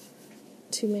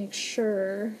to make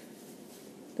sure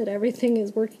that everything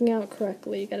is working out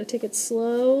correctly. You gotta take it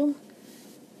slow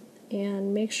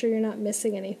and make sure you're not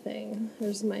missing anything.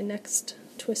 There's my next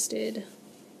twisted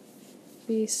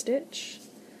V stitch.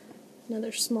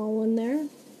 Another small one there.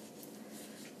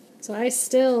 So I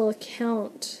still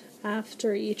count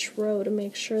after each row to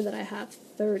make sure that I have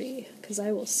 30, because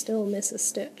I will still miss a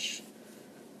stitch.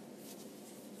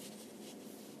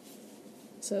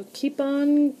 So keep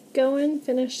on going,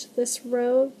 finish this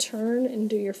row, turn and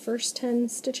do your first 10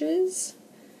 stitches.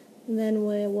 And then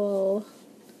we will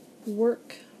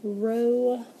work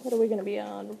row, what are we going to be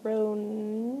on?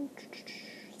 Row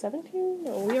 17?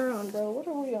 No, we are on row, what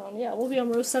are we on? Yeah, we'll be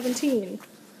on row 17.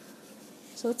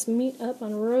 So let's meet up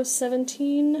on row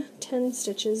 17, 10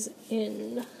 stitches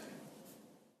in.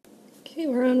 Okay,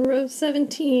 we're on row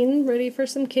 17, ready for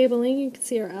some cabling. You can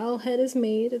see our owl head is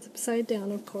made. It's upside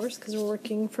down, of course, because we're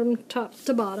working from top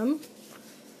to bottom.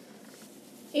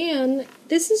 And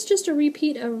this is just a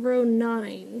repeat of row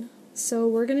 9. So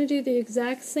we're going to do the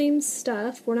exact same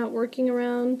stuff. We're not working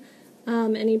around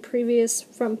any previous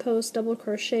front post double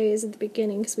crochets at the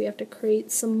beginning, because we have to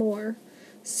create some more.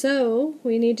 So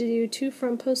we need to do 2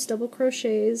 front post double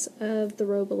crochets of the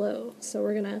row below. So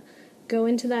we're going to go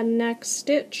into that next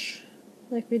stitch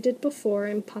like we did before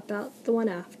and pop out the one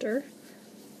after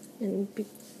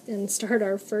and start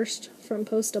our first front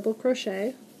post double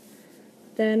crochet.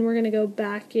 Then we're going to go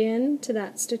back in to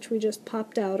that stitch we just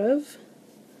popped out of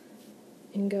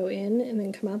and go in and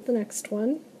then come out the next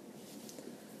one,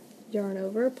 yarn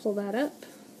over, pull that up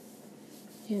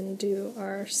and do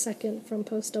our second front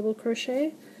post double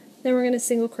crochet. Then we're going to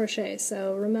single crochet.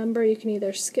 So remember, you can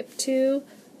either skip 2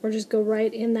 or just go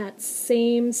right in that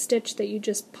same stitch that you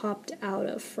just popped out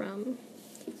of from.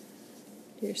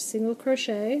 Do your single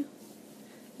crochet,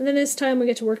 and then this time we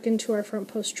get to work into our front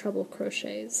post treble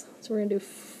crochets. So we're going to do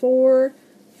 4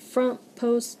 front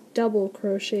post double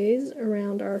crochets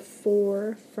around our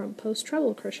 4 front post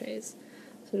treble crochets.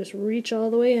 So just reach all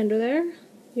the way under there,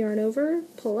 yarn over,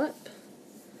 pull up,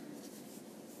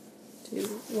 do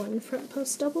 1 front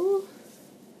post double,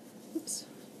 oops,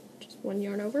 just 1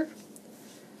 yarn over,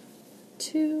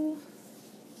 2,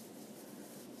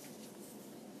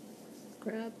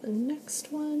 grab the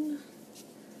next one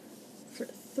for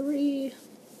 3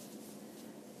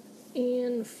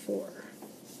 and 4.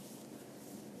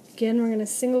 Again, we're going to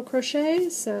single crochet,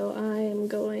 so I am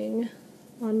going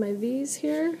on my V's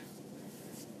here.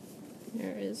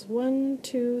 There is 1,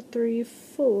 2, 3,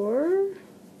 4,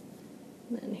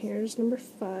 and then here's number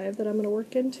 5 that I'm going to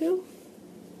work into.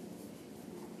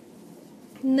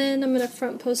 And then I'm going to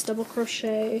front post double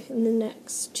crochet in the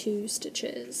next 2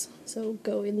 stitches. So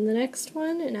go in the next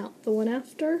one and out the one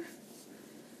after,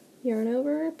 yarn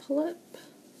over, pull up,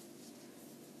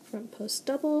 front post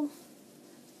double,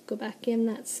 go back in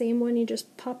that same one you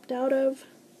just popped out of,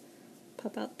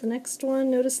 pop out the next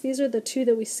one. Notice these are the 2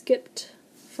 that we skipped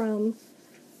from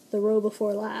the row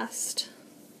before last.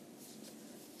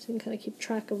 So you can kind of keep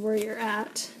track of where you're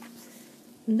at.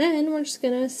 And then we're just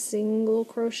going to single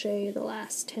crochet the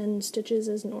last 10 stitches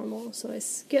as normal. So I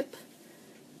skip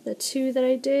the 2 that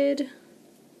I did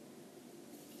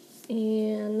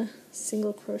and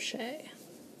single crochet.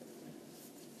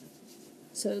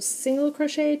 So single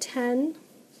crochet 10,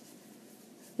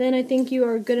 then I think you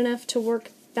are good enough to work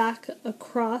back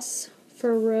across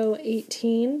for row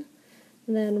 18,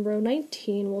 and then row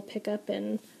 19 we'll pick up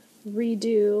and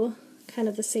redo kind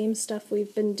of the same stuff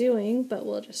we've been doing, but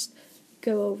we'll just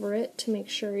go over it to make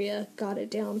sure you got it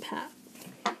down pat.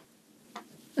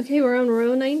 Okay, we're on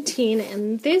row 19,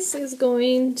 and this is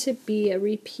going to be a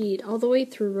repeat all the way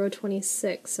through row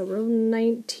 26. So row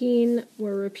 19,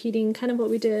 we're repeating kind of what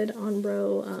we did on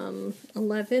row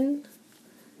 11,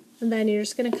 and then you're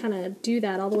just going to kind of do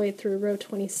that all the way through row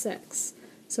 26.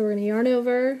 So we're going to yarn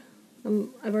over.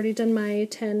 I've already done my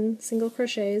 10 single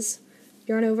crochets.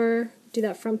 Yarn over, do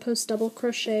that front post double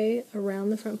crochet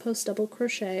around the front post double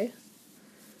crochet,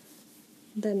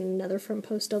 then another front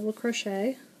post double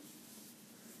crochet.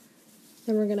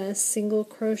 Then we're going to single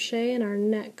crochet in our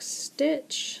next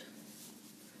stitch.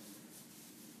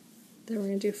 Then we're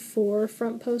going to do 4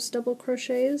 front post double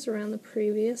crochets around the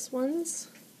previous ones.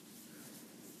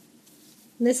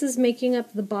 And this is making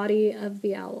up the body of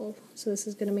the owl. So this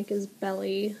is going to make his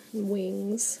belly and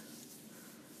wings.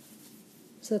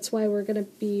 So that's why we're going to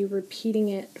be repeating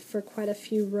it for quite a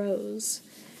few rows.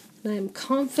 And I am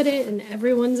confident in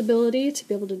everyone's ability to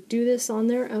be able to do this on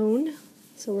their own.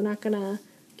 So we're not going to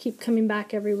keep coming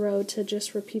back every row to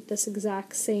just repeat this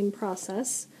exact same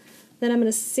process. Then I'm going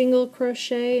to single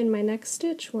crochet in my next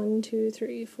stitch. 1, 2,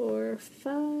 3, 4,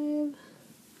 5.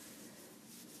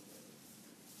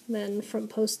 Then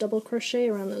front post double crochet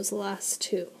around those last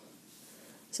 2.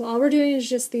 So all we're doing is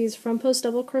just these front post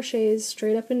double crochets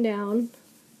straight up and down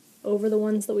over the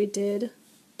ones that we did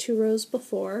 2 rows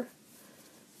before.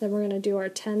 Then we're going to do our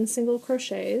 10 single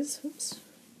crochets. Oops.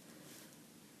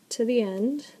 To the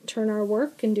end, turn our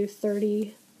work and do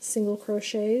 30 single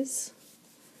crochets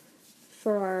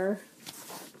for our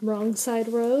wrong side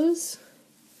rows,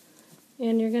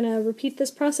 and you're going to repeat this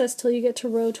process till you get to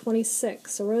row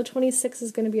 26. So row 26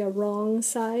 is going to be a wrong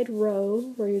side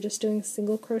row where you're just doing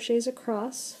single crochets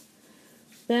across.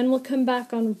 Then we'll come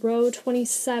back on row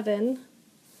 27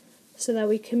 so that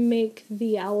we can make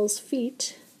the owl's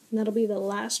feet, and that'll be the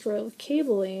last row of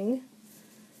cabling.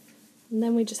 And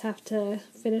then we just have to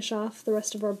finish off the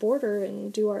rest of our border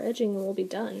and do our edging and we'll be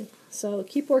done. So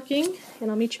keep working and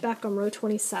I'll meet you back on row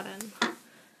 27.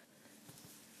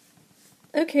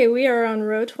 Okay, we are on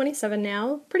row 27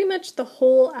 now. Pretty much the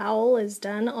whole owl is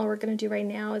done. All we're going to do right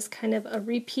now is kind of a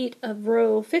repeat of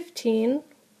row 15 and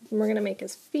we're going to make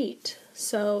his feet.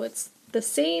 So it's the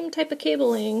same type of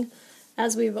cabling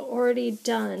as we've already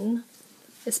done,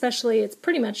 especially it's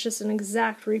pretty much just an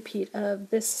exact repeat of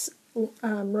this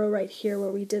row right here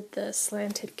where we did the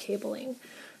slanted cabling.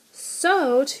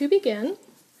 So to begin,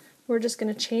 we're just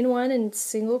going to chain 1 and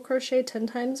single crochet 10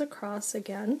 times across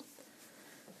again.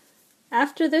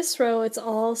 After this row, it's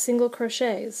all single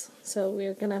crochets. So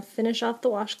we're going to finish off the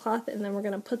washcloth and then we're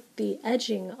going to put the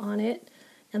edging on it,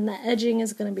 and the edging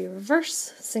is going to be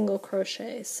reverse single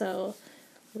crochet. So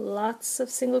lots of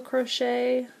single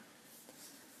crochet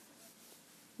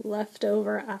left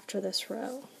over after this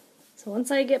row. So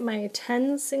once I get my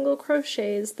 10 single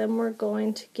crochets, then we're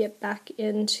going to get back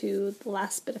into the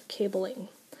last bit of cabling.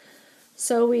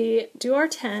 So we do our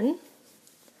 10,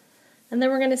 and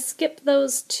then we're going to skip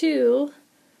those 2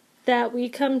 that we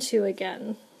come to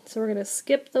again. So we're going to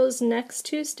skip those next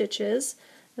 2 stitches,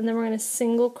 and then we're going to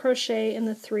single crochet in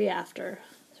the 3 after.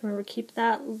 So remember, keep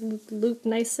that loop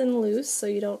nice and loose so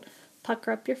you don't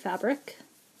pucker up your fabric.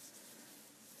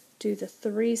 Do the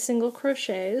 3 single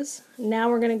crochets. Now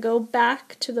we're going to go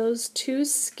back to those 2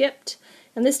 skipped,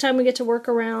 and this time we get to work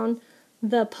around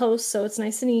the post so it's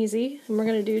nice and easy, and we're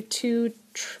going to do 2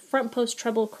 front post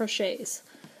treble crochets.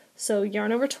 So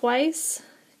yarn over twice,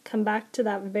 come back to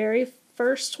that very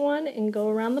first one and go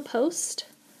around the post,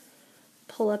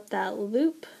 pull up that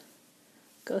loop,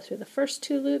 go through the first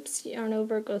 2 loops, yarn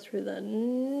over, go through the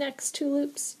next 2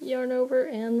 loops, yarn over,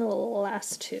 and the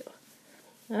last 2.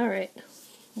 Alright.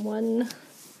 1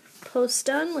 post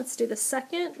done. Let's do the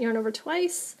second. Yarn over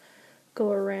twice,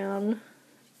 go around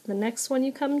the next one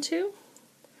you come to,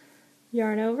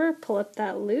 yarn over, pull up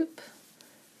that loop,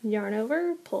 yarn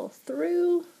over, pull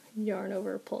through, yarn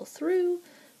over, pull through,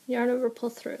 yarn over, pull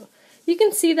through. You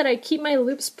can see that I keep my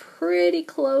loops pretty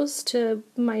close to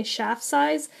my shaft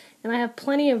size, and I have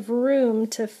plenty of room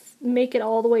to make it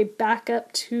all the way back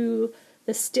up to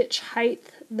the stitch height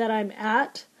that I'm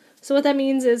at. So what that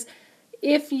means is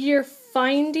if you're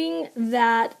finding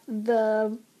that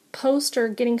the posts are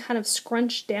getting kind of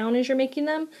scrunched down as you're making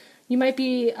them, you might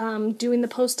be doing the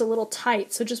post a little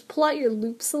tight. So just pull out your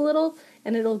loops a little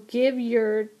and it'll give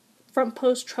your front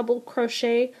post treble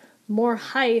crochet more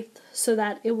height so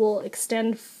that it will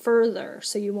extend further,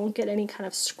 so you won't get any kind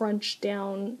of scrunched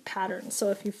down pattern.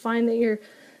 So if you find that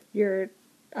your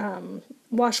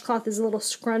washcloth is a little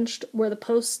scrunched where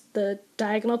the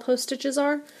diagonal post stitches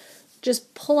are,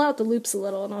 just pull out the loops a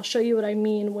little, and I'll show you what I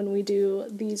mean when we do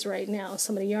these right now.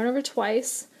 So I'm going to yarn over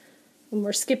twice, And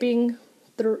we're skipping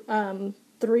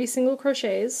 3 single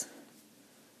crochets,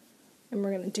 and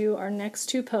we're going to do our next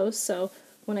 2 posts. So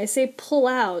when I say pull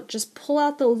out, just pull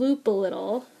out the loop a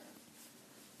little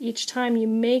each time you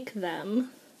make them,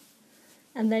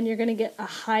 and then you're going to get a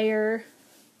higher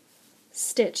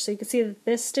stitch. So you can see that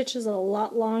this stitch is a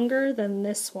lot longer than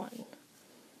this one.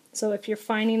 So if you're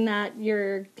finding that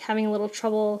you're having a little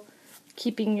trouble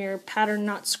keeping your pattern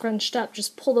not scrunched up,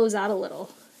 just pull those out a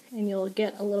little, and you'll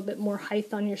get a little bit more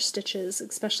height on your stitches,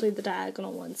 especially the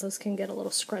diagonal ones. Those can get a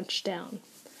little scrunched down.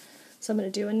 So I'm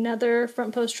going to do another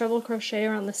front post treble crochet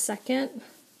around the second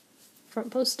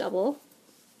front post double.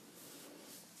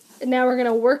 And now we're going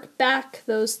to work back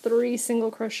those 3 single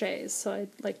crochets. So I'd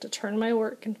like to turn my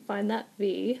work and find that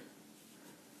V.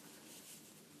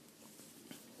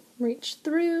 Reach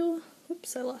through.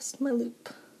 Oops, I lost my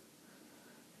loop.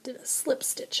 Did a slip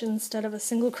stitch instead of a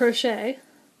single crochet.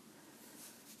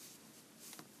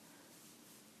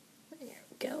 There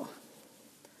we go.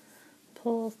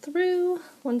 Pull through,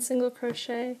 1 single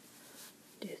crochet,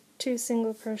 do 2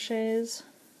 single crochets,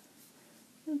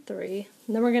 and 3.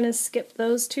 And then we're going to skip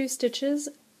those 2 stitches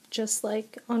just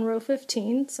like on row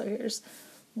 15. So here's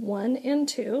 1 and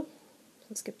 2.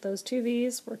 So skip those 2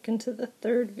 V's, work into the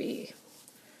 3rd V.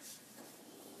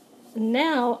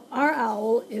 Now our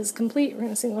owl is complete. We're going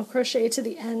to single crochet to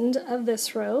the end of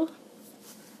this row.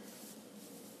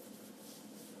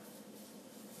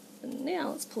 And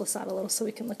now let's pull this out a little so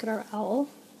we can look at our owl.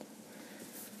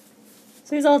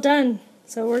 So he's all done.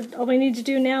 So all we need to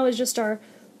do now is just our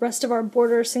rest of our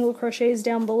border single crochets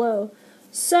down below.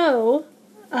 So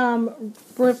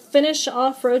we'll finish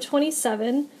off row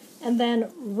 27, and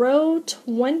then row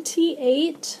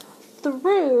 28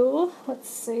 through, let's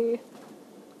see,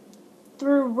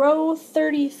 through row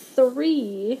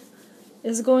 33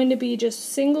 is going to be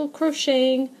just single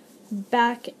crocheting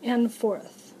back and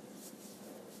forth.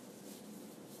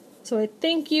 So I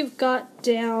think you've got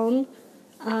down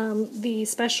the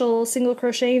special single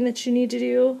crocheting that you need to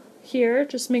do here.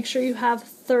 Just make sure you have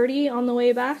 30 on the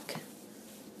way back.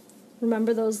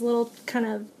 Remember those little kind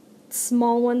of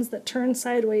small ones that turn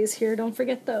sideways here, don't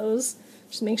forget those.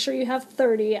 Just make sure you have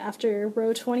 30 after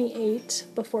row 28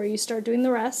 before you start doing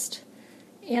the rest.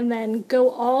 And then go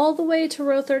all the way to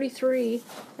row 33,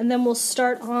 and then we'll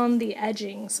start on the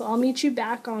edging. So I'll meet you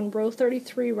back on row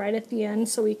 33 right at the end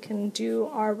so we can do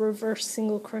our reverse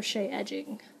single crochet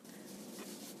edging.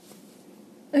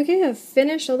 Okay, I've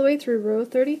finished all the way through row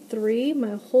 33.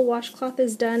 My whole washcloth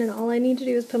is done, and all I need to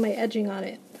do is put my edging on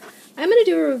it. I'm going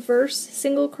to do a reverse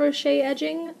single crochet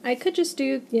edging. I could just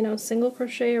do, single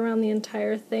crochet around the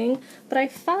entire thing, but I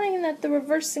find that the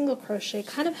reverse single crochet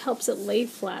kind of helps it lay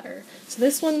flatter. So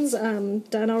this one's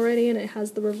done already, and it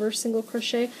has the reverse single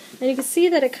crochet, and you can see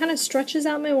that it kind of stretches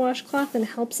out my washcloth and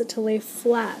helps it to lay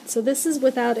flat. So this is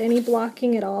without any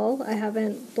blocking at all. I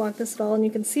haven't blocked this at all, and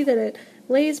you can see that it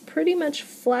lays pretty much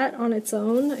flat on its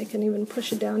own. I can even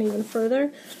push it down even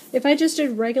further. If I just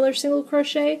did regular single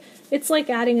crochet, it's like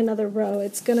adding another row.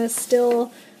 It's gonna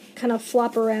still kind of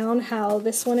flop around how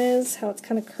this one is, how it's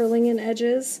kind of curling in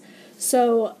edges.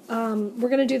 So we're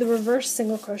gonna do the reverse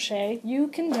single crochet. You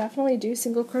can definitely do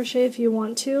single crochet if you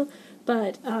want to,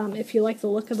 but if you like the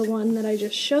look of the one that I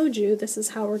just showed you, this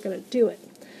is how we're gonna do it.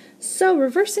 So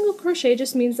reverse single crochet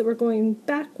just means that we're going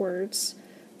backwards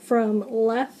from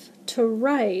left to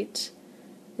right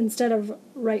instead of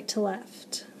right to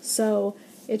left. So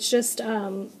it's just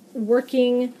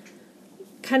working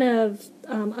kind of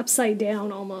upside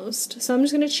down almost. So I'm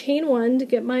just going to chain 1 to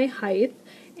get my height,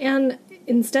 and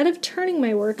instead of turning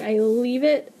my work, I leave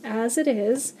it as it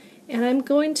is, and I'm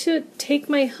going to take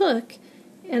my hook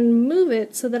and move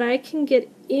it so that I can get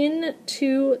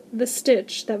into the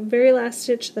stitch, that very last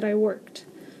stitch that I worked.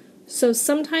 So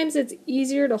sometimes it's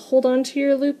easier to hold on to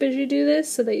your loop as you do this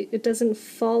so that it doesn't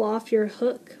fall off your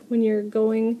hook when you're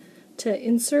going to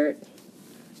insert.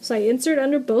 So I insert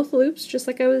under both loops just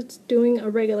like I was doing a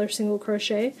regular single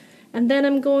crochet, and then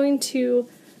I'm going to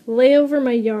lay over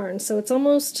my yarn. So it's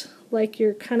almost like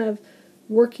you're kind of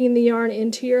working the yarn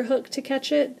into your hook to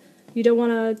catch it. You don't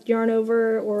want to yarn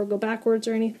over or go backwards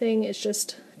or anything. It's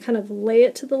just kind of lay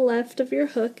it to the left of your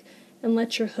hook and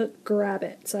let your hook grab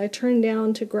it. So I turn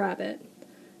down to grab it.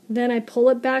 Then I pull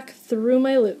it back through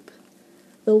my loop.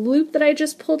 The loop that I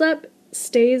just pulled up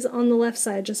stays on the left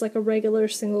side, just like a regular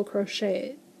single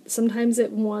crochet. Sometimes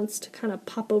it wants to kind of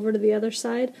pop over to the other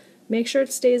side. Make sure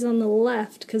it stays on the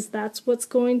left, because that's what's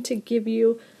going to give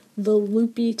you the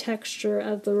loopy texture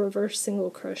of the reverse single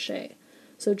crochet.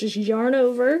 So just yarn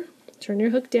over, turn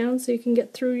your hook down so you can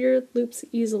get through your loops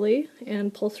easily,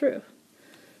 and pull through.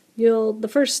 the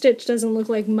first stitch doesn't look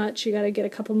like much, you got to get a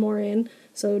couple more in.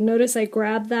 So notice I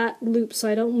grab that loop so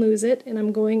I don't lose it, and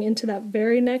I'm going into that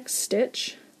very next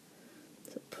stitch.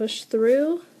 So push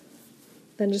through,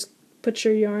 then just put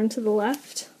your yarn to the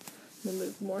left. I'm going to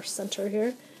move more center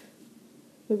here.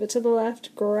 Move it to the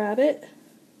left, grab it,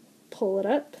 pull it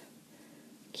up,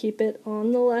 keep it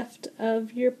on the left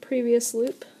of your previous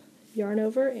loop, yarn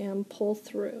over, and pull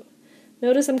through.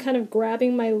 Notice I'm kind of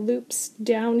grabbing my loops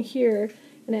down here,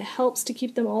 and it helps to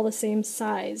keep them all the same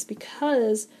size,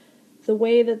 because the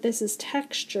way that this is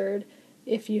textured,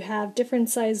 if you have different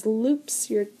size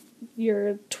loops,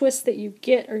 your twists that you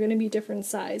get are going to be different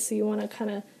size, so you want to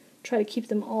kind of try to keep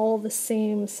them all the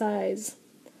same size.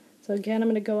 So again, I'm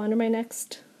going to go under my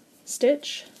next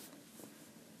stitch,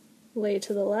 lay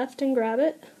to the left and grab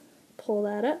it, pull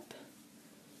that up,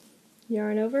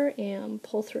 yarn over, and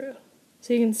pull through.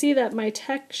 So you can see that my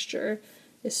texture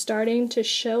is starting to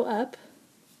show up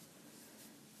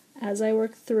as I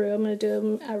work through. I'm going to do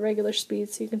them at regular speed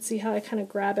so you can see how I kind of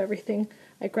grab everything.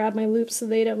 I grab my loops so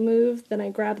they don't move, then I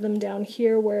grab them down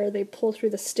here where they pull through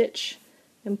the stitch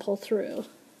and pull through.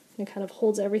 And it kind of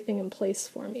holds everything in place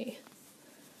for me.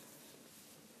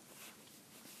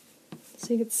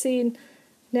 So you can see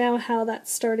now how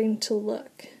that's starting to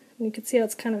look. And you can see how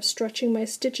it's kind of stretching my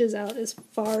stitches out as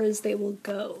far as they will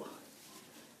go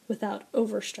without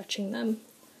overstretching them.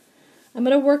 I'm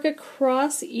going to work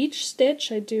across each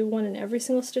stitch. I do one in every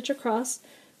single stitch across,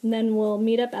 and then we'll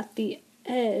meet up at the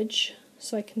edge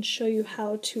so I can show you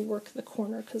how to work the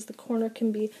corner, because the corner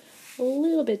can be a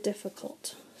little bit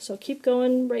difficult. So keep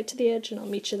going right to the edge and I'll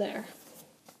meet you there.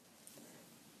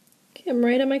 Okay, I'm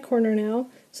right at my corner now.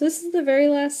 So this is the very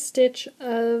last stitch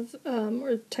of,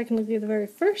 or technically the very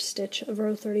first stitch of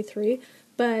row 33,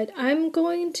 but I'm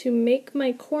going to make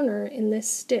my corner in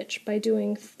this stitch by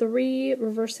doing 3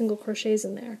 reverse single crochets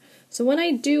in there. So when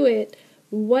I do it,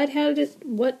 what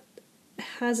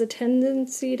has a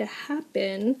tendency to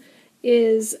happen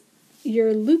is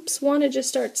your loops want to just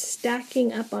start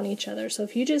stacking up on each other. So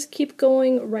if you just keep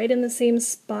going right in the same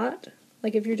spot,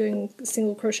 like if you're doing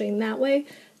single crocheting that way,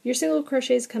 your single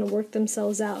crochets kind of work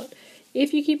themselves out.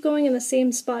 If you keep going in the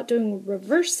same spot doing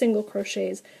reverse single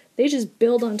crochets, they just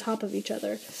build on top of each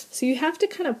other. So you have to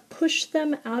kind of push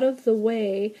them out of the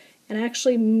way and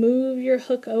actually move your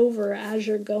hook over as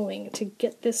you're going to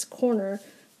get this corner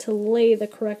to lay the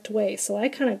correct way. So I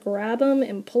kind of grab them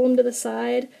and pull them to the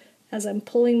side as I'm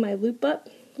pulling my loop up.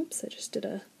 Oops, I just did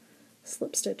a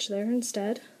slip stitch there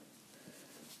instead.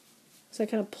 So I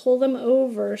kind of pull them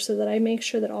over so that I make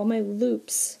sure that all my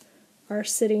loops are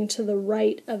sitting to the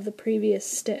right of the previous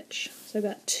stitch. So I've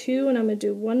got 2 and I'm going to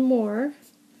do 1 more.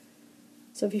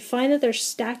 So if you find that they're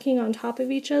stacking on top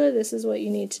of each other, this is what you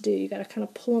need to do. You got to kind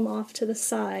of pull them off to the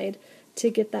side to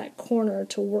get that corner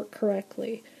to work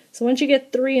correctly. So once you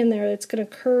get 3 in there, it's going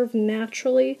to curve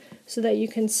naturally so that you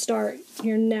can start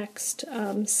your next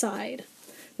side.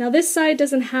 Now this side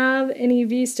doesn't have any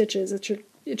V-stitches.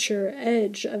 It's your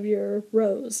edge of your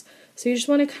rows. So you just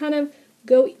want to kind of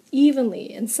go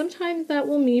evenly, and sometimes that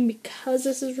will mean, because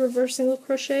this is reverse single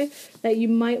crochet, that you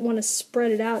might want to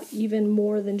spread it out even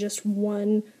more than just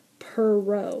 1 per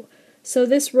row. So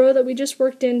this row that we just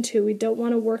worked into, we don't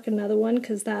want to work another one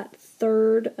because that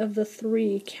third of the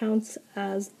 3 counts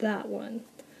as that one.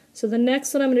 So the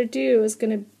next one I'm going to do is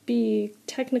going to be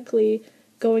technically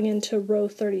going into row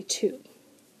 32.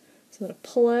 So I'm going to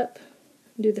pull up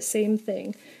and do the same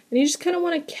thing. And you just kind of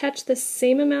want to catch the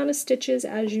same amount of stitches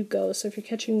as you go. So if you're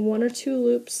catching 1 or 2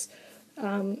 loops,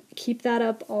 keep that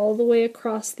up all the way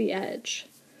across the edge.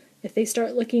 If they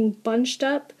start looking bunched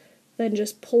up, then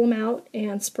just pull them out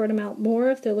and spread them out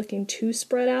more. If they're looking too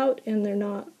spread out and they're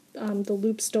not, the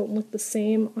loops don't look the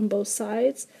same on both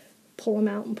sides, pull them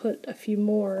out and put a few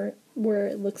more where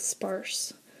it looks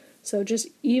sparse. So just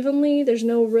evenly, there's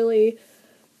no really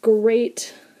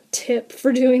great tip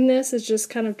for doing this. It's just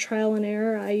kind of trial and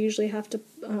error. I usually have to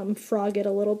frog it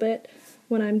a little bit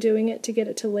when I'm doing it to get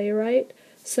it to lay right.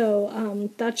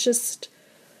 So that's just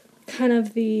kind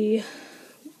of the,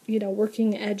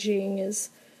 working edging is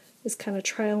kind of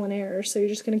trial and error. So you're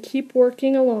just going to keep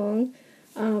working along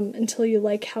until you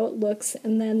like how it looks,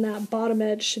 and then that bottom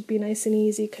edge should be nice and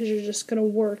easy because you're just going to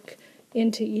work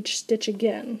into each stitch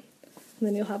again. And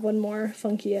then you'll have one more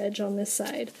funky edge on this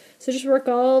side. So just work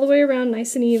all the way around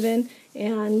nice and even,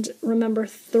 and remember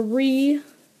 3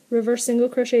 reverse single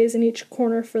crochets in each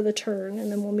corner for the turn,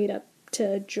 and then we'll meet up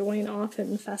to join off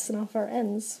and fasten off our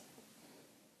ends.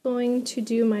 I'm going to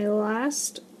do my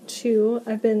last 2.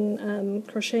 I've been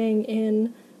crocheting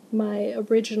in my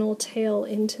original tail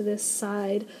into this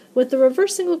side. With the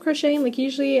reverse single crocheting, like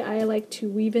usually I like to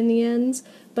weave in the ends,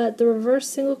 but the reverse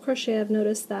single crochet, I've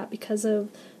noticed that because of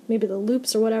maybe the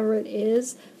loops or whatever it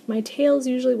is, my tails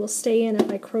usually will stay in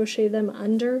if I crochet them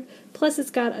under. Plus it's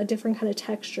got a different kind of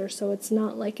texture, so it's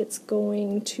not like it's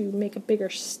going to make a bigger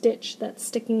stitch that's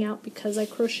sticking out because I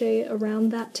crochet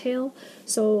around that tail.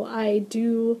 So I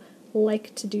do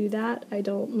like to do that. I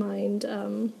don't mind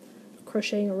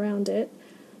crocheting around it.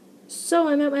 So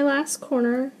I'm at my last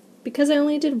corner. Because I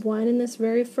only did one in this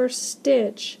very first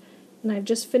stitch, and I've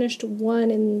just finished one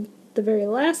in the very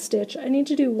last stitch, I need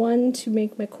to do one to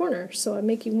make my corner. So I'm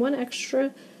making one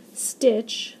extra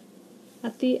stitch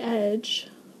at the edge,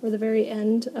 or the very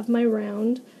end of my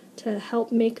round, to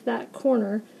help make that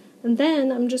corner. And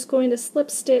then I'm just going to slip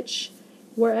stitch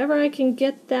wherever I can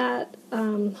get that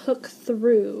hook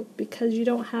through, because you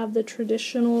don't have the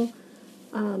traditional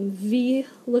V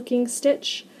looking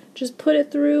stitch. Just put it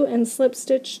through and slip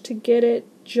stitch to get it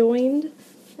joined,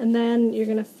 and then you're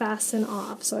going to fasten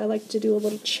off. So I like to do a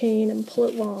little chain and pull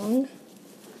it long,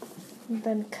 and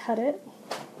then cut it.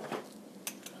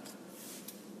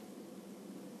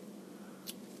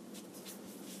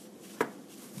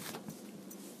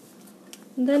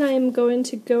 And then I'm going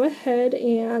to go ahead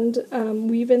and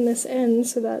weave in this end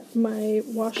so that my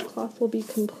washcloth will be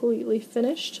completely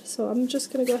finished. So I'm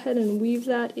just going to go ahead and weave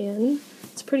that in.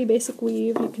 It's a pretty basic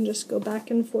weave. You can just go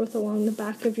back and forth along the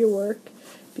back of your work,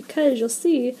 because you'll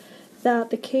see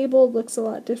that the cable looks a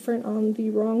lot different on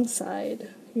the wrong side.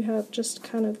 You have just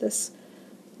kind of this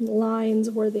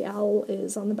lines where the owl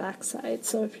is on the back side.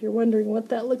 So if you're wondering what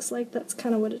that looks like, that's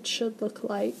kind of what it should look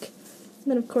like.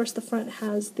 And then of course the front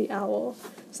has the owl.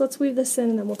 So let's weave this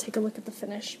in and then we'll take a look at the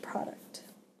finished product.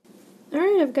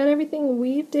 Alright, I've got everything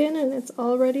weaved in and it's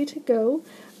all ready to go.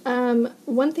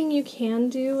 One thing you can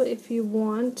do if you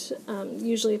want,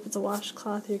 usually if it's a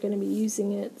washcloth you're going to be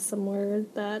using it somewhere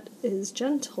that is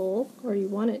gentle, or you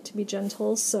want it to be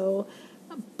gentle, so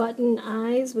button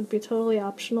eyes would be totally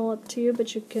optional, up to you,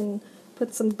 but you can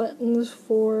put some buttons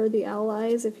for the owl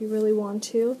eyes if you really want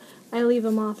to. I leave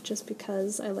them off just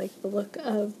because I like the look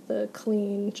of the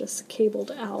clean, just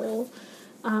cabled owl.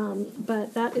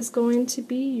 But that is going to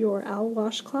be your owl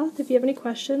washcloth. If you have any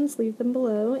questions, leave them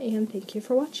below, and thank you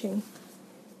for watching.